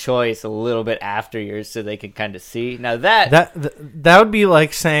choice a little bit after yours so they can kind of see. Now that would be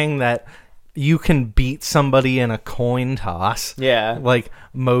like saying that you can beat somebody in a coin toss. Yeah. Like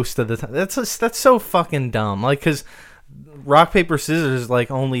most of the time. That's so fucking dumb. Like, cuz rock paper scissors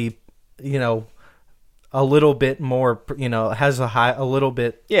like only, a little bit more, has a little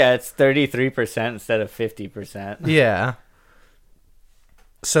bit. Yeah, it's 33% instead of 50%. Yeah.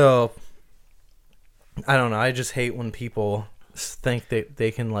 So I don't know. I just hate when people think that they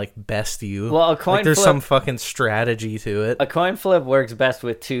can like best you. Well, a coin like there's flip, some fucking strategy to it. A coin flip works best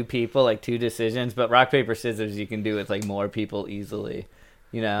with two people, like two decisions, but rock paper scissors you can do with like more people easily,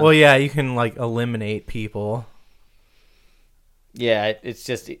 Well, yeah, you can like eliminate people. Yeah, it's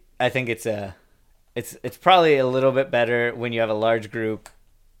just I think it's probably a little bit better when you have a large group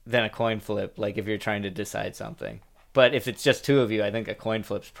than a coin flip, like if you're trying to decide something. But if it's just two of you, I think a coin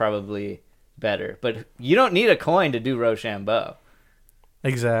flip's probably better. But you don't need a coin to do Rochambeau.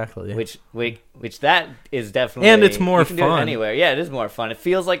 Exactly. Which that is definitely, and it's more you can do it fun anywhere. Yeah, it is more fun. It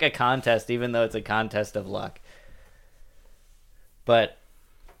feels like a contest, even though it's a contest of luck. But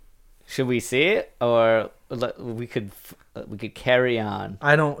should we see it, or we could carry on?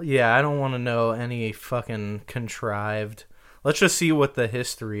 I don't want to know any fucking contrived. Let's just see what the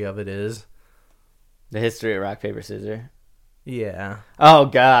history of it is. The history of rock paper scissors. Yeah. Oh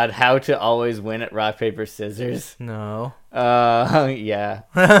God, how to always win at rock paper scissors? No. Yeah.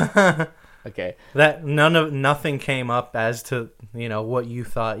 Okay. Nothing came up as to what you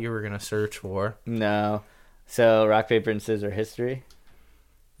thought you were gonna search for. No. So rock paper and scissors history.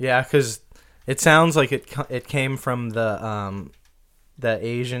 Yeah, because it sounds like it came from the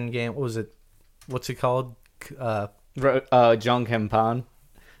Asian game. What was it? What's it called? Jongkempon.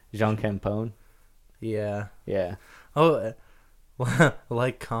 Jongkempon. Yeah. Yeah. Oh.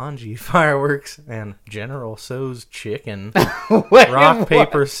 Like kanji, fireworks, and General Tso's chicken. Wait, rock,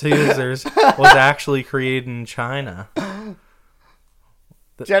 paper, scissors was actually created in China.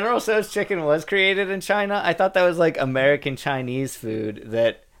 General Tso's chicken was created in China? I thought that was like American Chinese food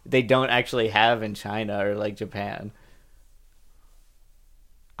that they don't actually have in China or like Japan.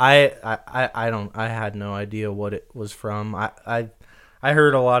 I had no idea what it was from. I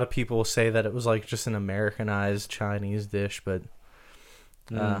heard a lot of people say that it was like just an Americanized Chinese dish, but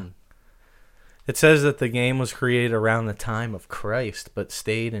it says that the game was created around the time of Christ, but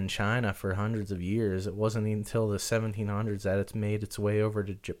stayed in China for hundreds of years. It wasn't until the 1700s that it's made its way over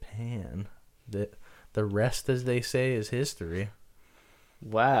to Japan. The rest, as they say, is history.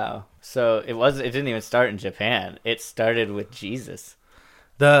 Wow. So it didn't even start in Japan. It started with Jesus.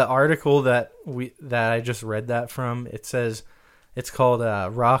 The article that I just read that from, it says it's called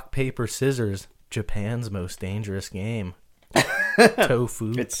Rock, Paper, Scissors, Japan's most dangerous game.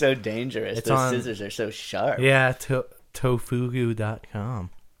 Tofu. It's so dangerous. Those scissors are so sharp. Yeah, tofugu.com.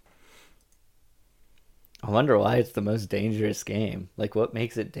 I wonder why it's the most dangerous game. Like, what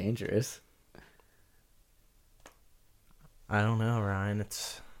makes it dangerous? I don't know, Ryan.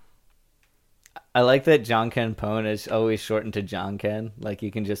 I like that Jongkempon is always shortened to Jonken. Like,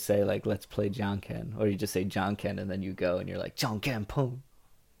 you can just say, like, let's play Jonken. Or you just say Jonken, and then you go, and you're like, Jongkempon.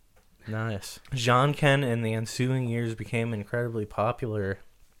 Nice. Janken in the ensuing years became incredibly popular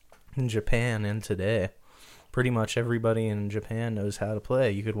in Japan and today. Pretty much everybody in Japan knows how to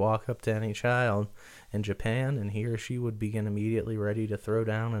play. You could walk up to any child in Japan and he or she would begin immediately ready to throw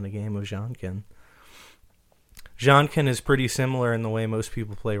down in a game of Janken. Janken is pretty similar in the way most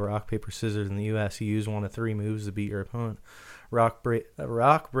people play rock, paper, scissors in the U.S. You use one of 3 moves to beat your opponent. Rock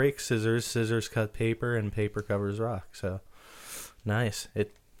breaks scissors, scissors cut paper, and paper covers rock. So, nice.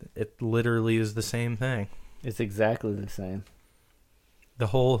 It literally is the same thing. It's exactly the same. The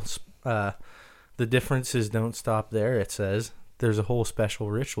whole... the differences don't stop there, it says. There's a whole special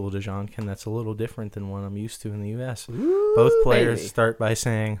ritual to Janken that's a little different than what I'm used to in the U.S. Ooh, Both players baby. start by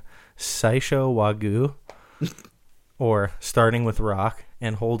saying Saisho Wagu, or starting with rock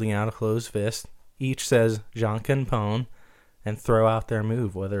and holding out a closed fist. Each says Janken Pon and throw out their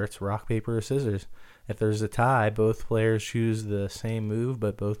move, whether it's rock, paper, or scissors. If there's a tie, both players choose the same move,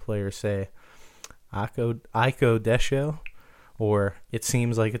 but both players say Aiko Desho, or it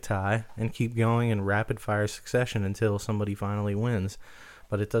seems like a tie, and keep going in rapid-fire succession until somebody finally wins.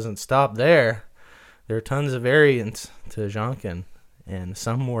 But it doesn't stop there. There are tons of variants to Janken, and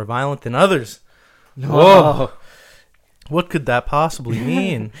some more violent than others. Whoa! What could that possibly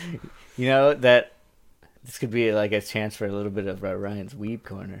mean? You know, that this could be like a chance for a little bit of Ryan's Weeb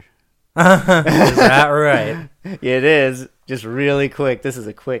Corner. Is that right? Yeah, it is. Just really quick. This is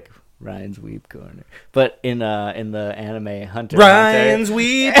a quick Ryan's Weeb Corner. But in the anime Hunter Ryan's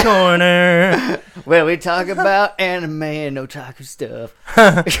Weeb Corner. where we talk about anime and otaku stuff.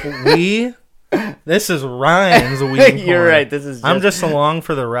 This is Ryan's Weeb Corner. You're right. This is. I'm just along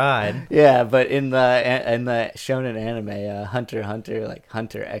for the ride. Yeah, but in the shonen anime, Hunter x Hunter, like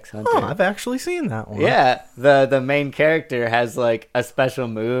Hunter x Hunter. Oh, I've actually seen that one. Yeah, the main character has like a special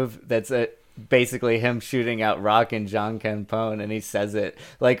move that's basically him shooting out rock in Janken Pon, and he says it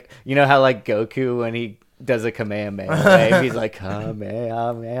like, you know how like Goku when he does a Kamehameha wave, he's like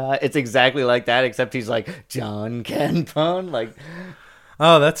Kamehameha. It's exactly like that, except he's like Janken Pon. Like,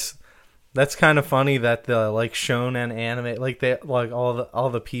 oh, that's kind of funny that the like shonen anime, like they like all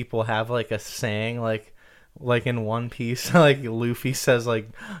the people have like a saying like in One Piece, like Luffy says like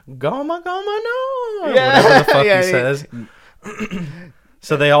Goma Goma no, or yeah, whatever the fuck yeah, he says.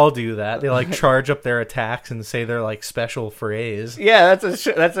 So they all do that. They like charge up their attacks and say their like special phrase. Yeah, that's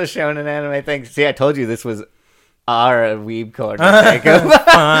a shonen anime thing. See, I told you this was our Weeb Corner.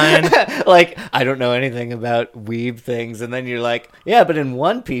 Fine. Like, I don't know anything about Weeb things, and then you're like, yeah, but in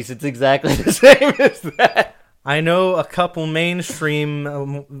One Piece, it's exactly the same as that. I know a couple mainstream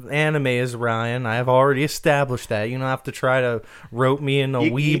animes, Ryan. I have already established that. You don't have to try to rope me into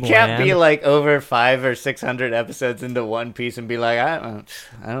Weeb. You can't be like over 500 or 600 episodes into One Piece and be like, I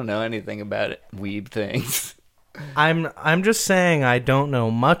don't know anything about it. Weeb things. I'm just saying I don't know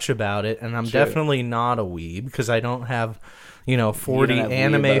much about it, and I'm Sure. definitely not a weeb because I don't have, 40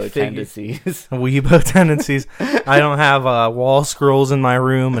 anime Weebo figures. tendencies. Weebo tendencies. I don't have wall scrolls in my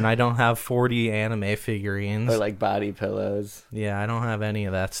room, and I don't have 40 anime figurines. Or like body pillows. Yeah, I don't have any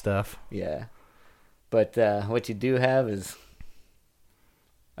of that stuff. Yeah. But what you do have is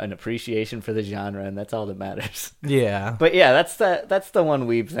an appreciation for the genre, and that's all that matters. Yeah. But yeah, that's the one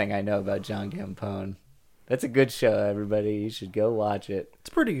Weeb thing I know about Janken Pon. That's a good show, everybody. You should go watch it. It's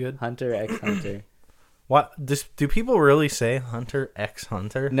pretty good. Hunter x Hunter. What do people really say Hunter x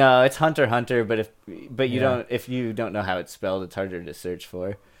Hunter? No, it's Hunter x Hunter, but if you don't know how it's spelled, it's harder to search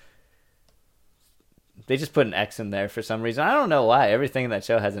for. They just put an X in there for some reason. I don't know why. Everything in that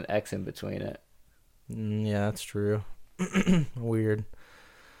show has an X in between it. Yeah, that's true. Weird.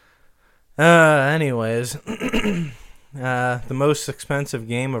 Anyways, the most expensive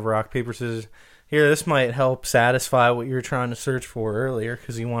game of rock, paper, scissors. Here, this might help satisfy what you were trying to search for earlier,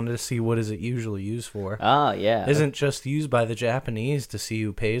 because you wanted to see what is it usually used for. Oh, yeah. Isn't just used by the Japanese to see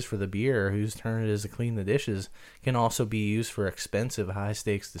who pays for the beer or whose turn it is to clean the dishes. Can also be used for expensive,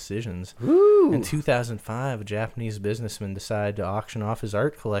 high-stakes decisions. Woo! In 2005, a Japanese businessman decided to auction off his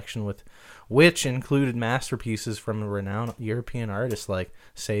art collection, which included masterpieces from renowned European artists like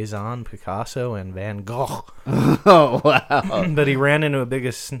Cezanne, Picasso, and Van Gogh. Oh, wow. But he ran into a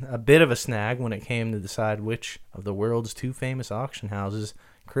bit of a snag when it came to decide which of the world's 2 famous auction houses,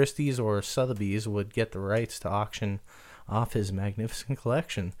 Christie's or Sotheby's, would get the rights to auction off his magnificent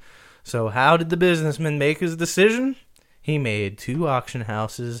collection. So how did the businessman make his decision? He made 2 auction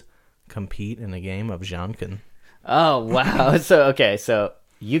houses compete in a game of Janken. Oh, wow. So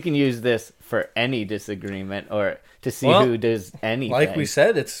you can use this for any disagreement or to see who does anything. Like we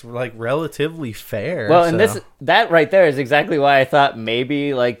said, it's like relatively fair. Well, and that right there is exactly why I thought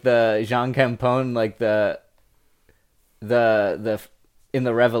maybe like the Janken Pon, like the in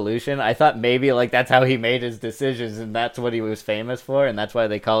the Revolution. I thought maybe like that's how he made his decisions, and that's what he was famous for, and that's why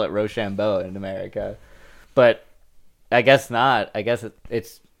they call it Rochambeau in America. But I guess not. I guess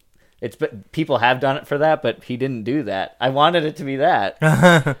it's people have done it for that, but he didn't do that. I wanted it to be that.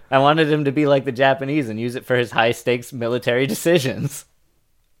 I wanted him to be like the Japanese and use it for his high stakes military decisions.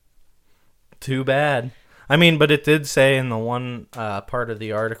 Too bad. I mean, but it did say in the one part of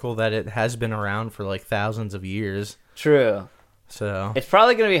the article that it has been around for like thousands of years. True. So it's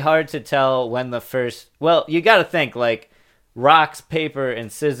probably going to be hard to tell when the first... Well, you got to think, like, rocks, paper, and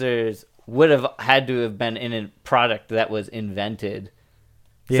scissors would have had to have been in a product that was invented.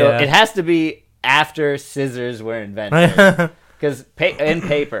 Yeah. So it has to be after scissors were invented. Because in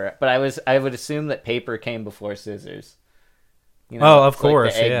paper, but I would assume that paper came before scissors. You know, of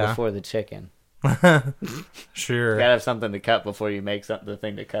course, like the egg before the chicken. Sure. You gotta have something to cut before you make the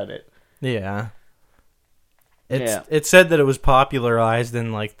thing to cut it. Yeah. It said that it was popularized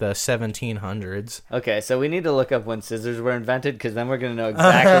in like the 1700s. Okay, so we need to look up when scissors were invented, because then we're gonna know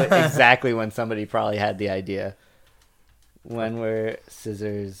exactly when somebody probably had the idea. When were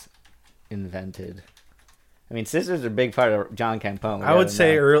scissors invented? I mean, scissors are a big part of John Campone. I would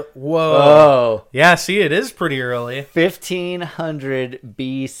say early. Whoa. Oh. Yeah, see, it is pretty early. 1500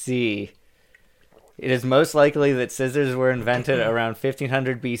 BC. It is most likely that scissors were invented around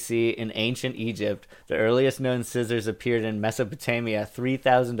 1500 BC in ancient Egypt. The earliest known scissors appeared in Mesopotamia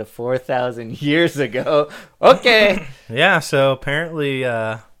 3,000 to 4,000 years ago. Okay. Yeah, so apparently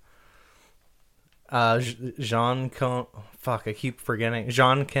Jean Ken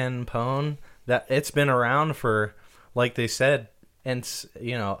Pone, that it's been around for, like they said, and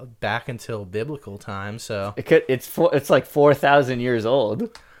back until biblical times. So it's like 4,000 years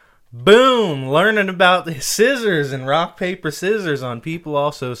old. Boom! Learning about the scissors and rock, paper, scissors on People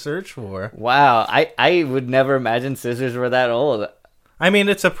Also Search For. Wow, I would never imagine scissors were that old. I mean,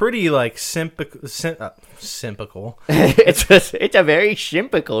 it's a pretty like simpical. It's a very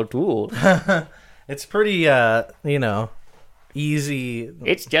simpical tool. It's pretty easy.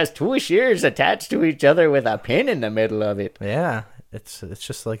 It's just two shears attached to each other with a pin in the middle of it. Yeah, it's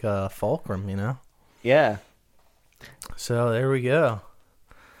just like a fulcrum, Yeah. So there we go.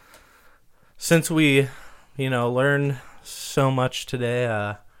 Since we, learned so much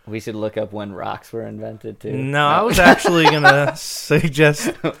today, we should look up when rocks were invented too. No, I was actually gonna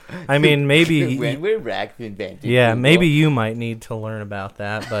suggest. I mean, maybe when were rocks invented? Yeah, maybe you might need to learn about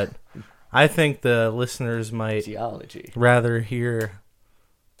that, but I think the listeners might rather hear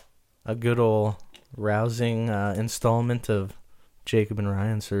a good old rousing installment of Jacob and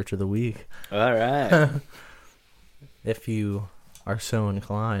Ryan's Search of the Week. All right. If you are so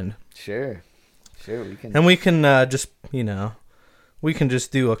inclined. Sure, we can. And we can we can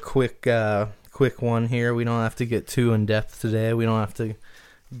just do a quick one here. We don't have to get too in depth today. We don't have to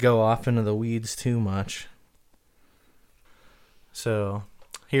go off into the weeds too much. So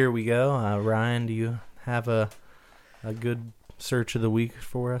here we go. Ryan, do you have a good search of the week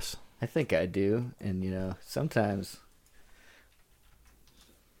for us? I think I do. And sometimes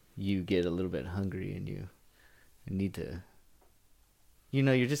you get a little bit hungry and you need to,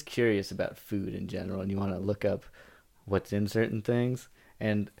 you're just curious about food in general, and you want to look up what's in certain things.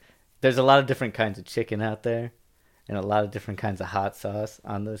 And there's a lot of different kinds of chicken out there, and a lot of different kinds of hot sauce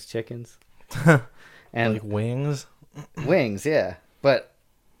on those chickens. And like wings? Wings, yeah. But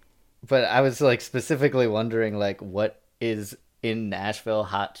I was like specifically wondering like what is in Nashville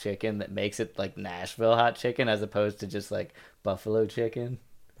hot chicken that makes it like Nashville hot chicken as opposed to just like buffalo chicken.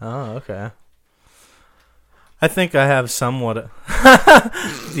 Oh, okay. I think I have somewhat.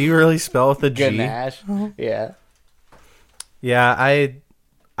 Do you really spell with a G? Ganache. Yeah. Yeah,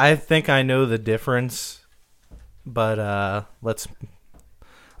 I think I know the difference, but let's.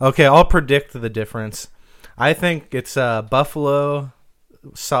 Okay, I'll predict the difference. I think it's buffalo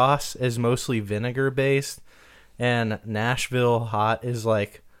sauce is mostly vinegar based, and Nashville hot is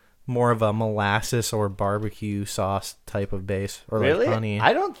like more of a molasses or barbecue sauce type of base, or really? like honey.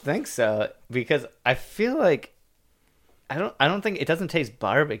 I don't think so, because I feel like I don't think it doesn't taste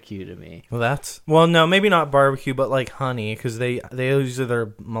barbecue to me. Well, no, maybe not barbecue, but like honey, because they use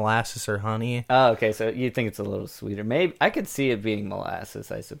either molasses or honey. Oh, okay, so you think it's a little sweeter. Maybe I could see it being molasses,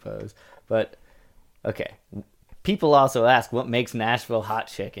 I suppose. But okay, people also ask what makes Nashville hot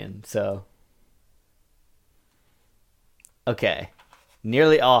chicken. So okay,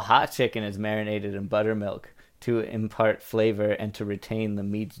 nearly all hot chicken is marinated in buttermilk to impart flavor and to retain the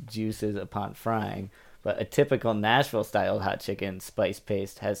meat's juices upon frying. But a typical Nashville-style hot chicken spice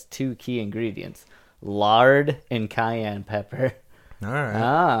paste has two key ingredients: lard and cayenne pepper. All right.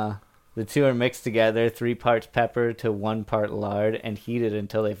 Ah. The two are mixed together, 3 parts pepper to 1 part lard, and heated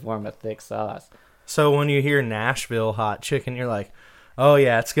until they form a thick sauce. So when you hear Nashville hot chicken, you're like, oh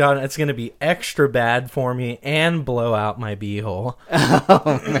yeah, it's gonna be extra bad for me and blow out my beehole.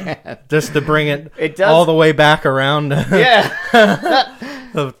 Oh man! Just to bring it does all the way back around. Yeah.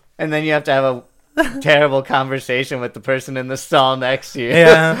 And then you have to have a terrible conversation with the person in the stall next to you.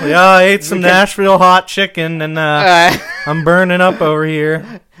 Yeah, I ate some Nashville hot chicken and I'm burning up over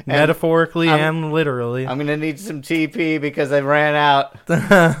here, metaphorically and literally. I'm gonna need some TP because I ran out.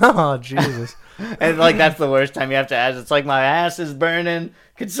 Oh Jesus! And like that's the worst time you have to ask. It's like my ass is burning.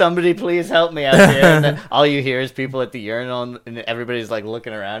 Could somebody please help me out here? And then all you hear is people at the urinal, and everybody's like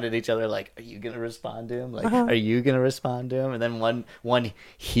looking around at each other, like, "Are you gonna respond to him? Like, are you gonna respond to him?" And then one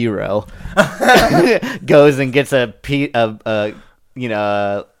hero goes and gets a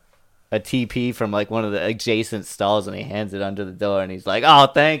TP from like one of the adjacent stalls, and he hands it under the door, and he's like, "Oh,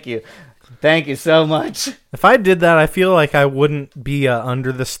 thank you." Thank you so much. If I did that, I feel like I wouldn't be a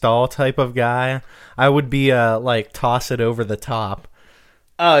under the stall type of guy. I would be like toss it over the top.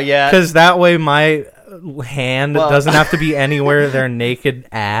 Oh, yeah. Because that way my hand doesn't have to be anywhere their naked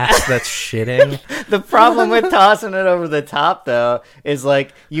ass that's shitting. The problem with tossing it over the top, though, is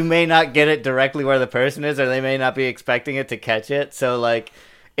like you may not get it directly where the person is, or they may not be expecting it to catch it. So, like,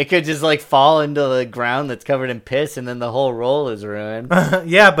 it could just like fall into the ground that's covered in piss, and then the whole roll is ruined.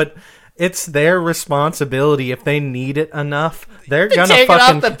 Yeah, but it's their responsibility. If they need it enough, they're gonna take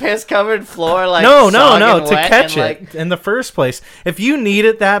fucking it off the piss covered floor. Like no, to catch it like... in the first place. If you need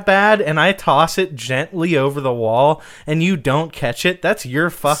it that bad, and I toss it gently over the wall, and you don't catch it, that's your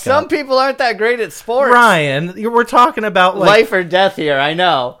fuck Some up. people aren't that great at sports. Ryan, we're talking about like, life or death here. I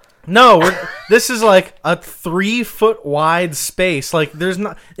know. No, this is like a 3-foot wide space. Like there's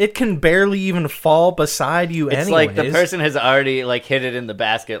not, it can barely even fall beside you. It's like the person has already like hit it in the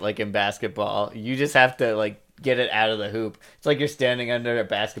basket, like in basketball. You just have to like get it out of the hoop. It's like you're standing under a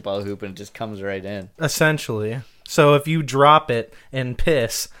basketball hoop and it just comes right in. Essentially. So if you drop it and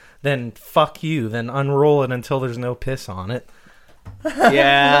piss, then fuck you. Then unroll it until there's no piss on it.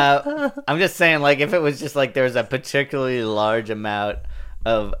 Yeah, I'm just saying, like if it was just like there's a particularly large amount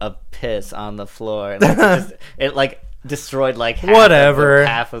of piss on the floor, and it like destroyed like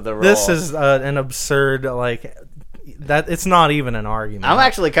half of the roll. This is an absurd like that. It's not even an argument. I'm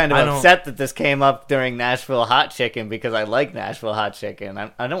actually kind of upset that this came up during Nashville hot chicken because I like Nashville hot chicken.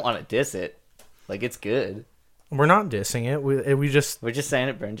 I don't want to diss it. Like it's good. We're not dissing it. We're just saying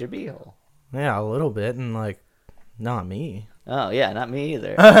it burns your beehole. Yeah, a little bit, and like not me. Oh yeah, not me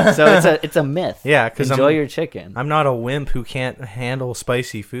either. So it's a myth. Yeah, because enjoy your chicken. I'm not a wimp who can't handle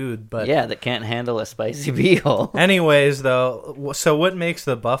spicy food, but yeah, that can't handle a spicy beehole. Anyways, though, so what makes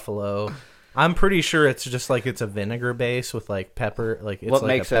the buffalo? I'm pretty sure it's just like it's a vinegar base with like pepper. Like it's what like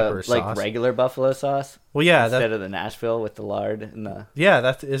makes a pepper sauce. Like regular buffalo sauce? Well, yeah, instead of the Nashville with the lard and the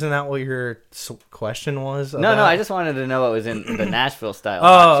isn't that what your question was? No, I just wanted to know what was in the Nashville style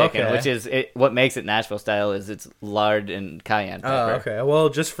hot chicken, okay. which is what makes it Nashville style is it's lard and cayenne pepper. Oh, okay. Well,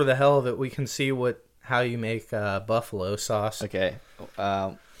 just for the hell of it, we can see how you make buffalo sauce. Okay,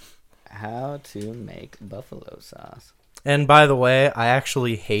 how to make buffalo sauce. And by the way, I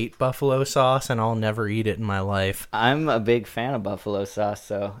actually hate buffalo sauce, and I'll never eat it in my life. I'm a big fan of buffalo sauce,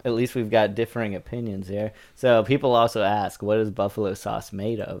 so at least we've got differing opinions here. So people also ask, what is buffalo sauce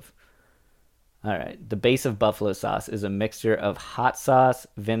made of? All right. The base of buffalo sauce is a mixture of hot sauce,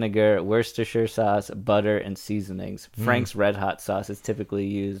 vinegar, Worcestershire sauce, butter, and seasonings. Frank's Red Hot sauce is typically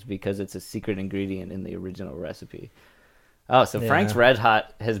used because it's a secret ingredient in the original recipe. Oh, so Frank's Red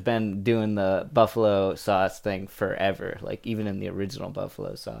Hot has been doing the buffalo sauce thing forever, like even in the original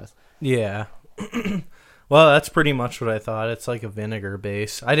buffalo sauce. Yeah. Well, that's pretty much what I thought. It's like a vinegar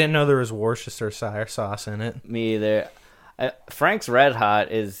base. I didn't know there was Worcestershire sauce in it. Me either. Frank's Red Hot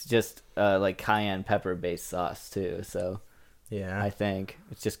is just like cayenne pepper based sauce too. So yeah, I think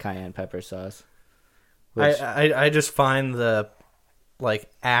it's just cayenne pepper sauce. I just find the like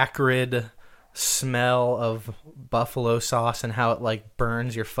acrid smell of buffalo sauce and how it like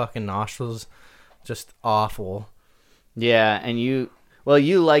burns your fucking nostrils just awful. Yeah, and you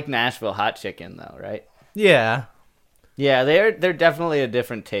like Nashville hot chicken though, right? Yeah they're definitely a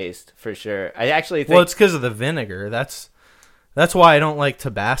different taste for sure. I actually think it's because of the vinegar. That's why I don't like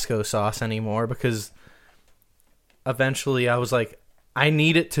Tabasco sauce anymore, because eventually I was like, I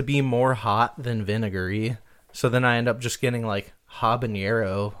need it to be more hot than vinegary, so then I end up just getting like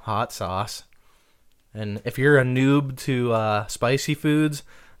habanero hot sauce. And if you're a noob to spicy foods,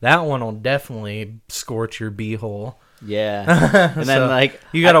 that one will definitely scorch your beehole. Yeah. And then, So like...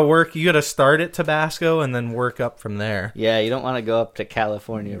 you gotta start at Tabasco and then work up from there. Yeah, you don't want to go up to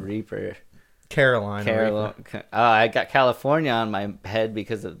California Reaper. Carolina Reaper. Oh, I got California on my head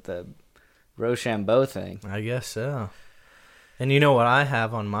because of the Rochambeau thing. I guess so. And you know what I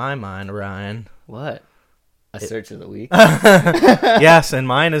have on my mind, Ryan? What? A search of the week? Yes, and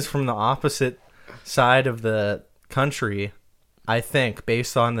mine is from the opposite side of the country, I think,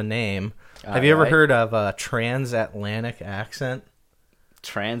 based on the name. Have you ever heard of a transatlantic accent?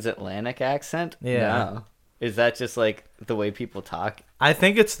 Transatlantic accent? Yeah. No. Is that just like the way people talk? I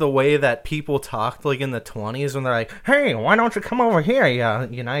think it's the way that people talked like in the 20s when they're like, "Hey, why don't you come over here,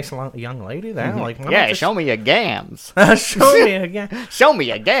 you nice young lady there?" Like, yeah, show me your gams. Show me again. Show me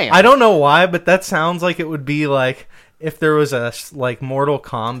your gams. I don't know why, but that sounds like it would be like if there was a like Mortal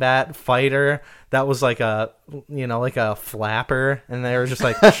Kombat fighter that was like a flapper, and they were just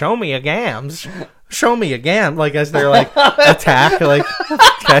like, "Show me your gams." Show me again, like as their like attack, like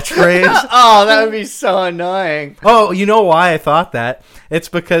catchphrase. Oh, that would be so annoying. Oh, you know why I thought that? It's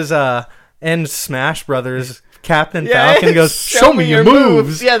because in Smash Brothers, Captain Falcon goes, "Show me your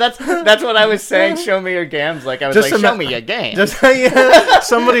moves." Yeah, that's what I was saying. Show me your gams. Like I was show me your game. Just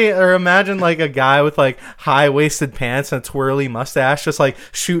somebody, or imagine like a guy with like high waisted pants and a twirly mustache, just like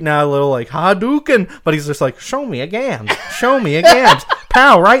shooting out a little like Hadouken, but he's just like, "Show me a gams. Show me a gams."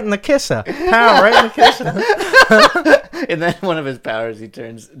 Pow, right in the kisser. Pow, right in the kisser. And then one of his powers, he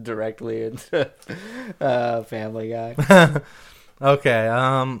turns directly into Family Guy.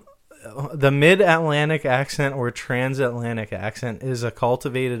 Okay, the mid-Atlantic accent or transatlantic accent is a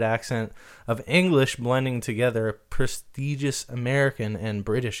cultivated accent of English blending together prestigious American and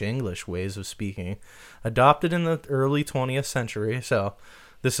British English ways of speaking, adopted in the early 20th century. So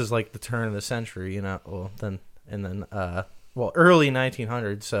this is like the turn of the century, early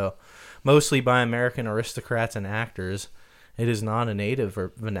 1900s, so mostly by American aristocrats and actors. It is not a native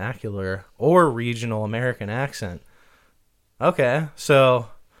or vernacular or regional American accent. Okay, so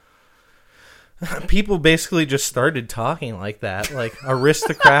people basically just started talking like that, like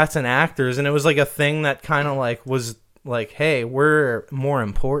aristocrats and actors, and it was like a thing that kind of like was like, hey, we're more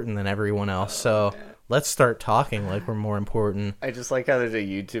important than everyone else, so let's start talking like we're more important. I just like how there's a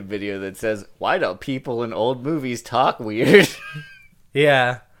YouTube video that says, "Why do people in old movies talk weird?"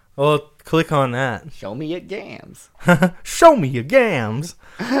 Yeah. Well, click on that. Show me your gams. Show me your gams.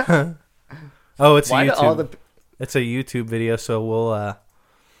 Oh, it's Why YouTube. It's a YouTube video, so we'll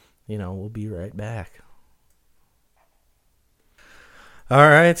be right back. All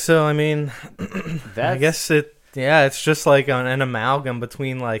right, so I mean, I guess it's just like an amalgam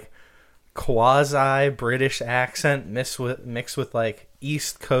between like quasi British accent mixed with like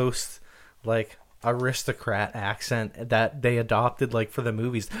East Coast like aristocrat accent that they adopted like for the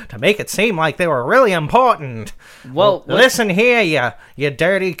movies to make it seem like they were really important. Well, listen here, you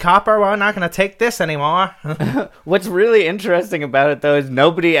dirty copper, we're not going to take this anymore. What's really interesting about it though is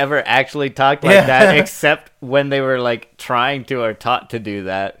nobody ever actually talked like that except when they were like trying to or taught to do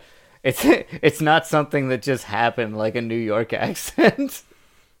that. It's not something that just happened like a New York accent.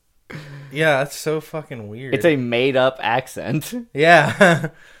 Yeah, it's so fucking weird. It's a made-up accent. Yeah.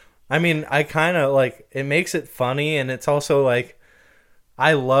 I mean, I kind of, like, it makes it funny, and it's also, like,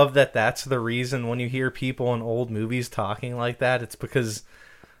 I love that that's the reason when you hear people in old movies talking like that, it's because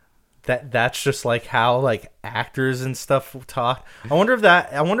that's just, like, how, like, actors and stuff talk. I wonder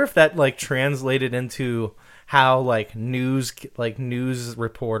if that, like, translated into how like news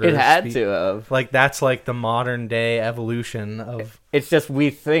reporters it had to have, like, that's like the modern day evolution of it's just we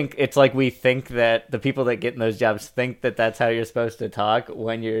think that the people that get in those jobs think that that's how you're supposed to talk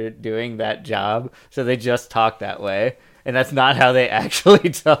when you're doing that job, so they just talk that way, and that's not how they actually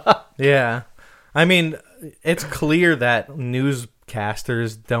talk. Yeah, I mean, it's clear that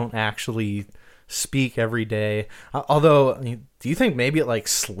newscasters don't actually speak every day, although do you think maybe it like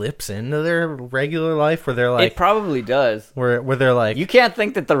slips into their regular life where they're like, it probably does, where they're like, you can't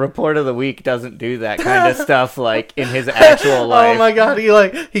think that the report of the week doesn't do that kind of stuff like in his actual life. Oh my god,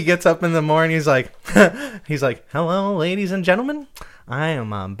 he gets up in the morning, he's like hello ladies and gentlemen, I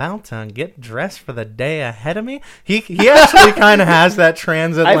am about to get dressed for the day ahead of me. He actually kind of has that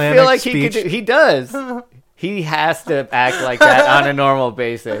transatlantic I feel like speech. he does. He has to act like that on a normal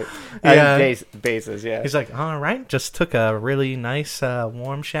basis. Yeah. He's like, all right, just took a really nice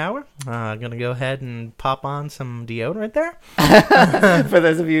warm shower. Gonna go ahead and pop on some deodorant there. For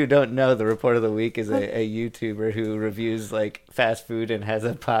those of you who don't know, the Report of the Week is a YouTuber who reviews like fast food and has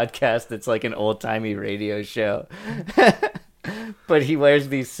a podcast that's like an old-timey radio show. But he wears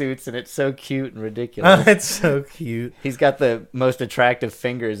these suits and it's so cute and ridiculous. It's so cute. He's got the most attractive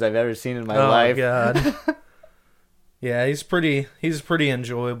fingers I've ever seen in my life. Oh god. Yeah, he's a pretty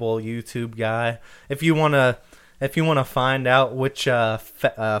enjoyable YouTube guy. If you wanna find out which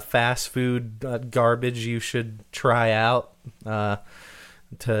fast food garbage you should try out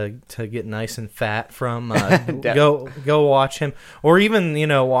to get nice and fat from, go watch him, or even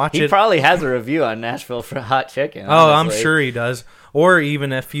watch it. He probably has a review on Nashville for hot chicken. Oh, honestly. I'm sure he does. Or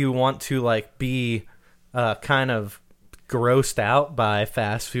even if you want to like be kind of grossed out by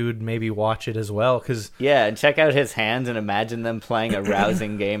fast food, maybe watch it as well. Yeah, and check out his hands and imagine them playing a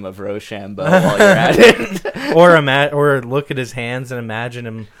rousing game of Rochambeau while you're at it. or look at his hands and imagine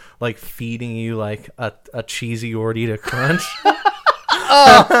him like feeding you like a cheesy gordita crunch.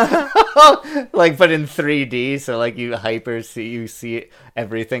 Like, but in 3D, so like you see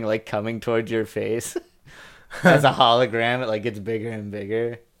everything like coming towards your face as a hologram. It like gets bigger and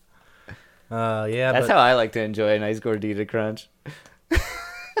bigger. Yeah, that's how I like to enjoy a nice gordita crunch.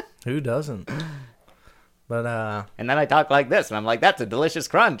 Who doesn't? But and then I talk like this, and I'm like, "That's a delicious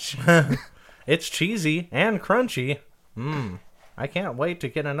crunch." It's cheesy and crunchy. I can't wait to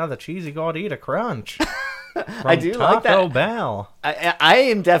get another cheesy gordita crunch. I do like that. Taco Bell. I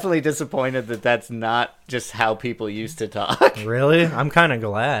am definitely disappointed that that's not just how people used to talk. Really? I'm kind of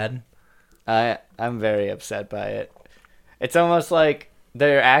glad. I'm very upset by it. It's almost like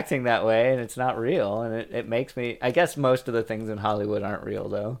they're acting that way, and it's not real, and it makes me... I guess most of the things in Hollywood aren't real,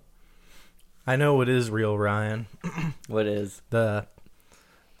 though. I know what is real, Ryan. What is? The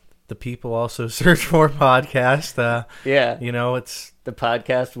People Also Search For podcast. Yeah. It's... The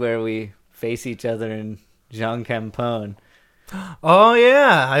podcast where we face each other in Jean Campone. Oh,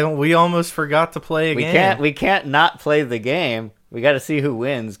 yeah. We almost forgot to play a game. We can't not play the game. We got to see who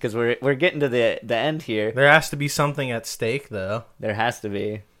wins, because we're getting to the end here. There has to be something at stake, though. There has to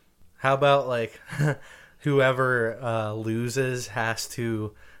be. How about, like, whoever loses has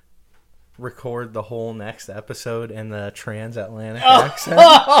to record the whole next episode in the transatlantic accent?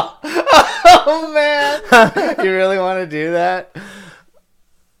 Oh, man. You really want to do that?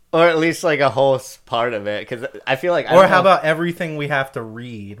 Or at least, like, a whole part of it, because I feel like... Or how about everything we have to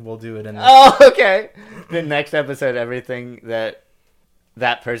read? We'll do it in the... Oh, okay. The next episode, everything that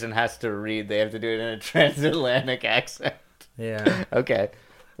person has to read, they have to do it in a transatlantic accent. Yeah. Okay.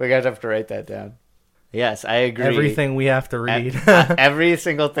 We're going to have to write that down. Yes, I agree. Everything we have to read. Every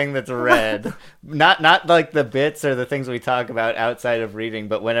single thing that's read. Not like the bits or the things we talk about outside of reading,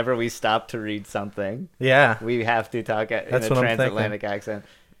 but whenever we stop to read something, yeah, we have to talk in that's a transatlantic accent.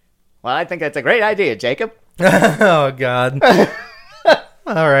 Well, I think that's a great idea, Jacob. Oh, God.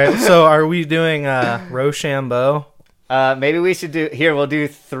 All right. So are we doing Rochambeau? Maybe we should do... Here, we'll do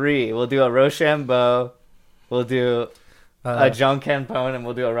 3. We'll do a Rochambeau. We'll do a Jean Campone, and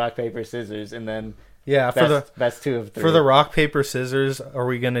we'll do a rock, paper, scissors. And then best 2 of 3. For the rock, paper, scissors, are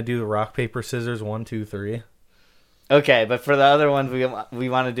we going to do the rock, paper, scissors 1, 2, 3? Okay, but for the other ones, we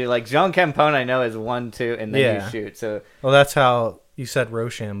want to do... Like, Jean Campone, I know, is 1, 2, and then you shoot. So... Well, that's how... You said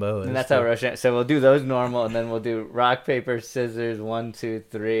Rochambeau. And that's how Rochambeau... So we'll do those normal, and then we'll do rock, paper, scissors, 1, 2,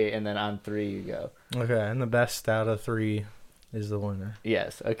 3, and then on 3 you go. Okay, and the best out of 3 is the winner.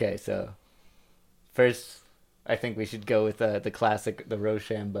 Yes, okay, so... First, I think we should go with the classic, the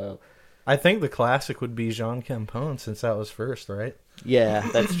Rochambeau. I think the classic would be Jean Campone, since that was first, right? Yeah,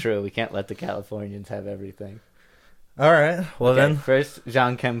 that's true. We can't let the Californians have everything. All right, well then... First,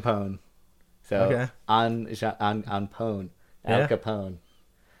 Jean Campone. So, on Pone. Al Capone.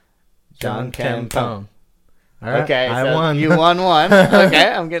 Jean Campone. All right, okay, I won. You won one. Okay,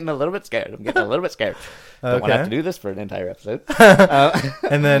 I'm getting a little bit scared. Don't want to have to do this for an entire episode.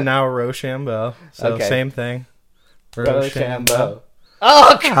 And then now Rochambeau. So same thing. Rochambeau.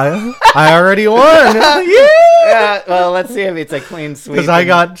 Oh, God. I already won. Yeah, well, let's see if it's a clean sweep. Because I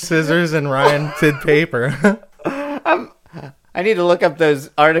got scissors and Ryan did paper. I need to look up those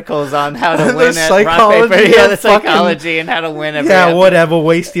articles on how to win at rock, paper. Yeah, the psychology and how to win every episode. Whatever.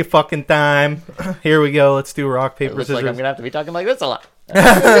 Waste your fucking time. Here we go. Let's do rock, paper, looks scissors. Like I'm going to have to be talking like this a lot.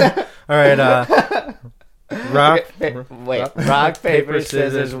 All right. Rock, rock, paper,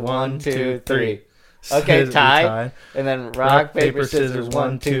 scissors, 1, 2, 3. Okay, tie. And then rock, paper, scissors,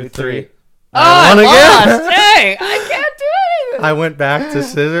 1, 2, 3. I won again. Dang, I can't do it. I went back to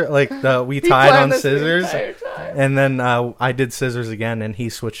scissors. We tied on scissors. And then I did scissors again, and he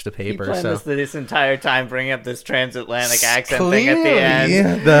switched to paper. He planned this entire time, bringing up this transatlantic accent clearly, thing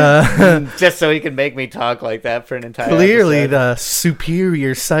at the end. Just so he could make me talk like that for an entire Clearly, episode. The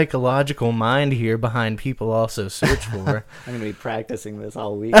superior psychological mind here behind People Also Search For. I'm going to be practicing this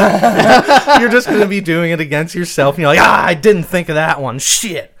all week. You're just going to be doing it against yourself, and you're like, I didn't think of that one.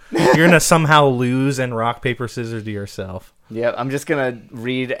 Shit. You're going to somehow lose and rock, paper, scissors to yourself. Yeah, I'm just gonna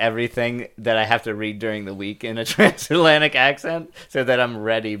read everything that I have to read during the week in a transatlantic accent so that I'm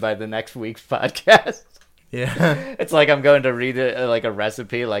ready by the next week's podcast. Yeah. It's like I'm going to read like a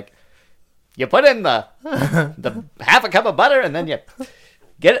recipe, like you put in the half a cup of butter and then you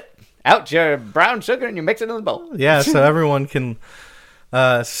get it out your brown sugar and you mix it in the bowl. Yeah, so everyone can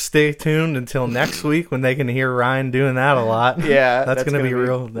stay tuned until next week when they can hear Ryan doing that a lot. Yeah, that's gonna be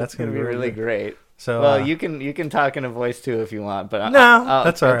real. That's gonna be really great. So, well, you can talk in a voice too if you want, but no,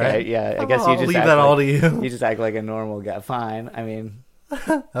 that's all right. Okay, yeah, I guess you just leave that all to you. You just act like a normal guy. Fine. I mean,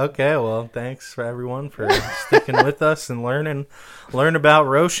 okay. Well, thanks for everyone for sticking with us and learn about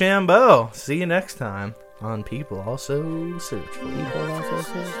Rochambeau. See you next time on People Also Search For. People Also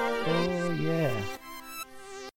Search. Oh yeah.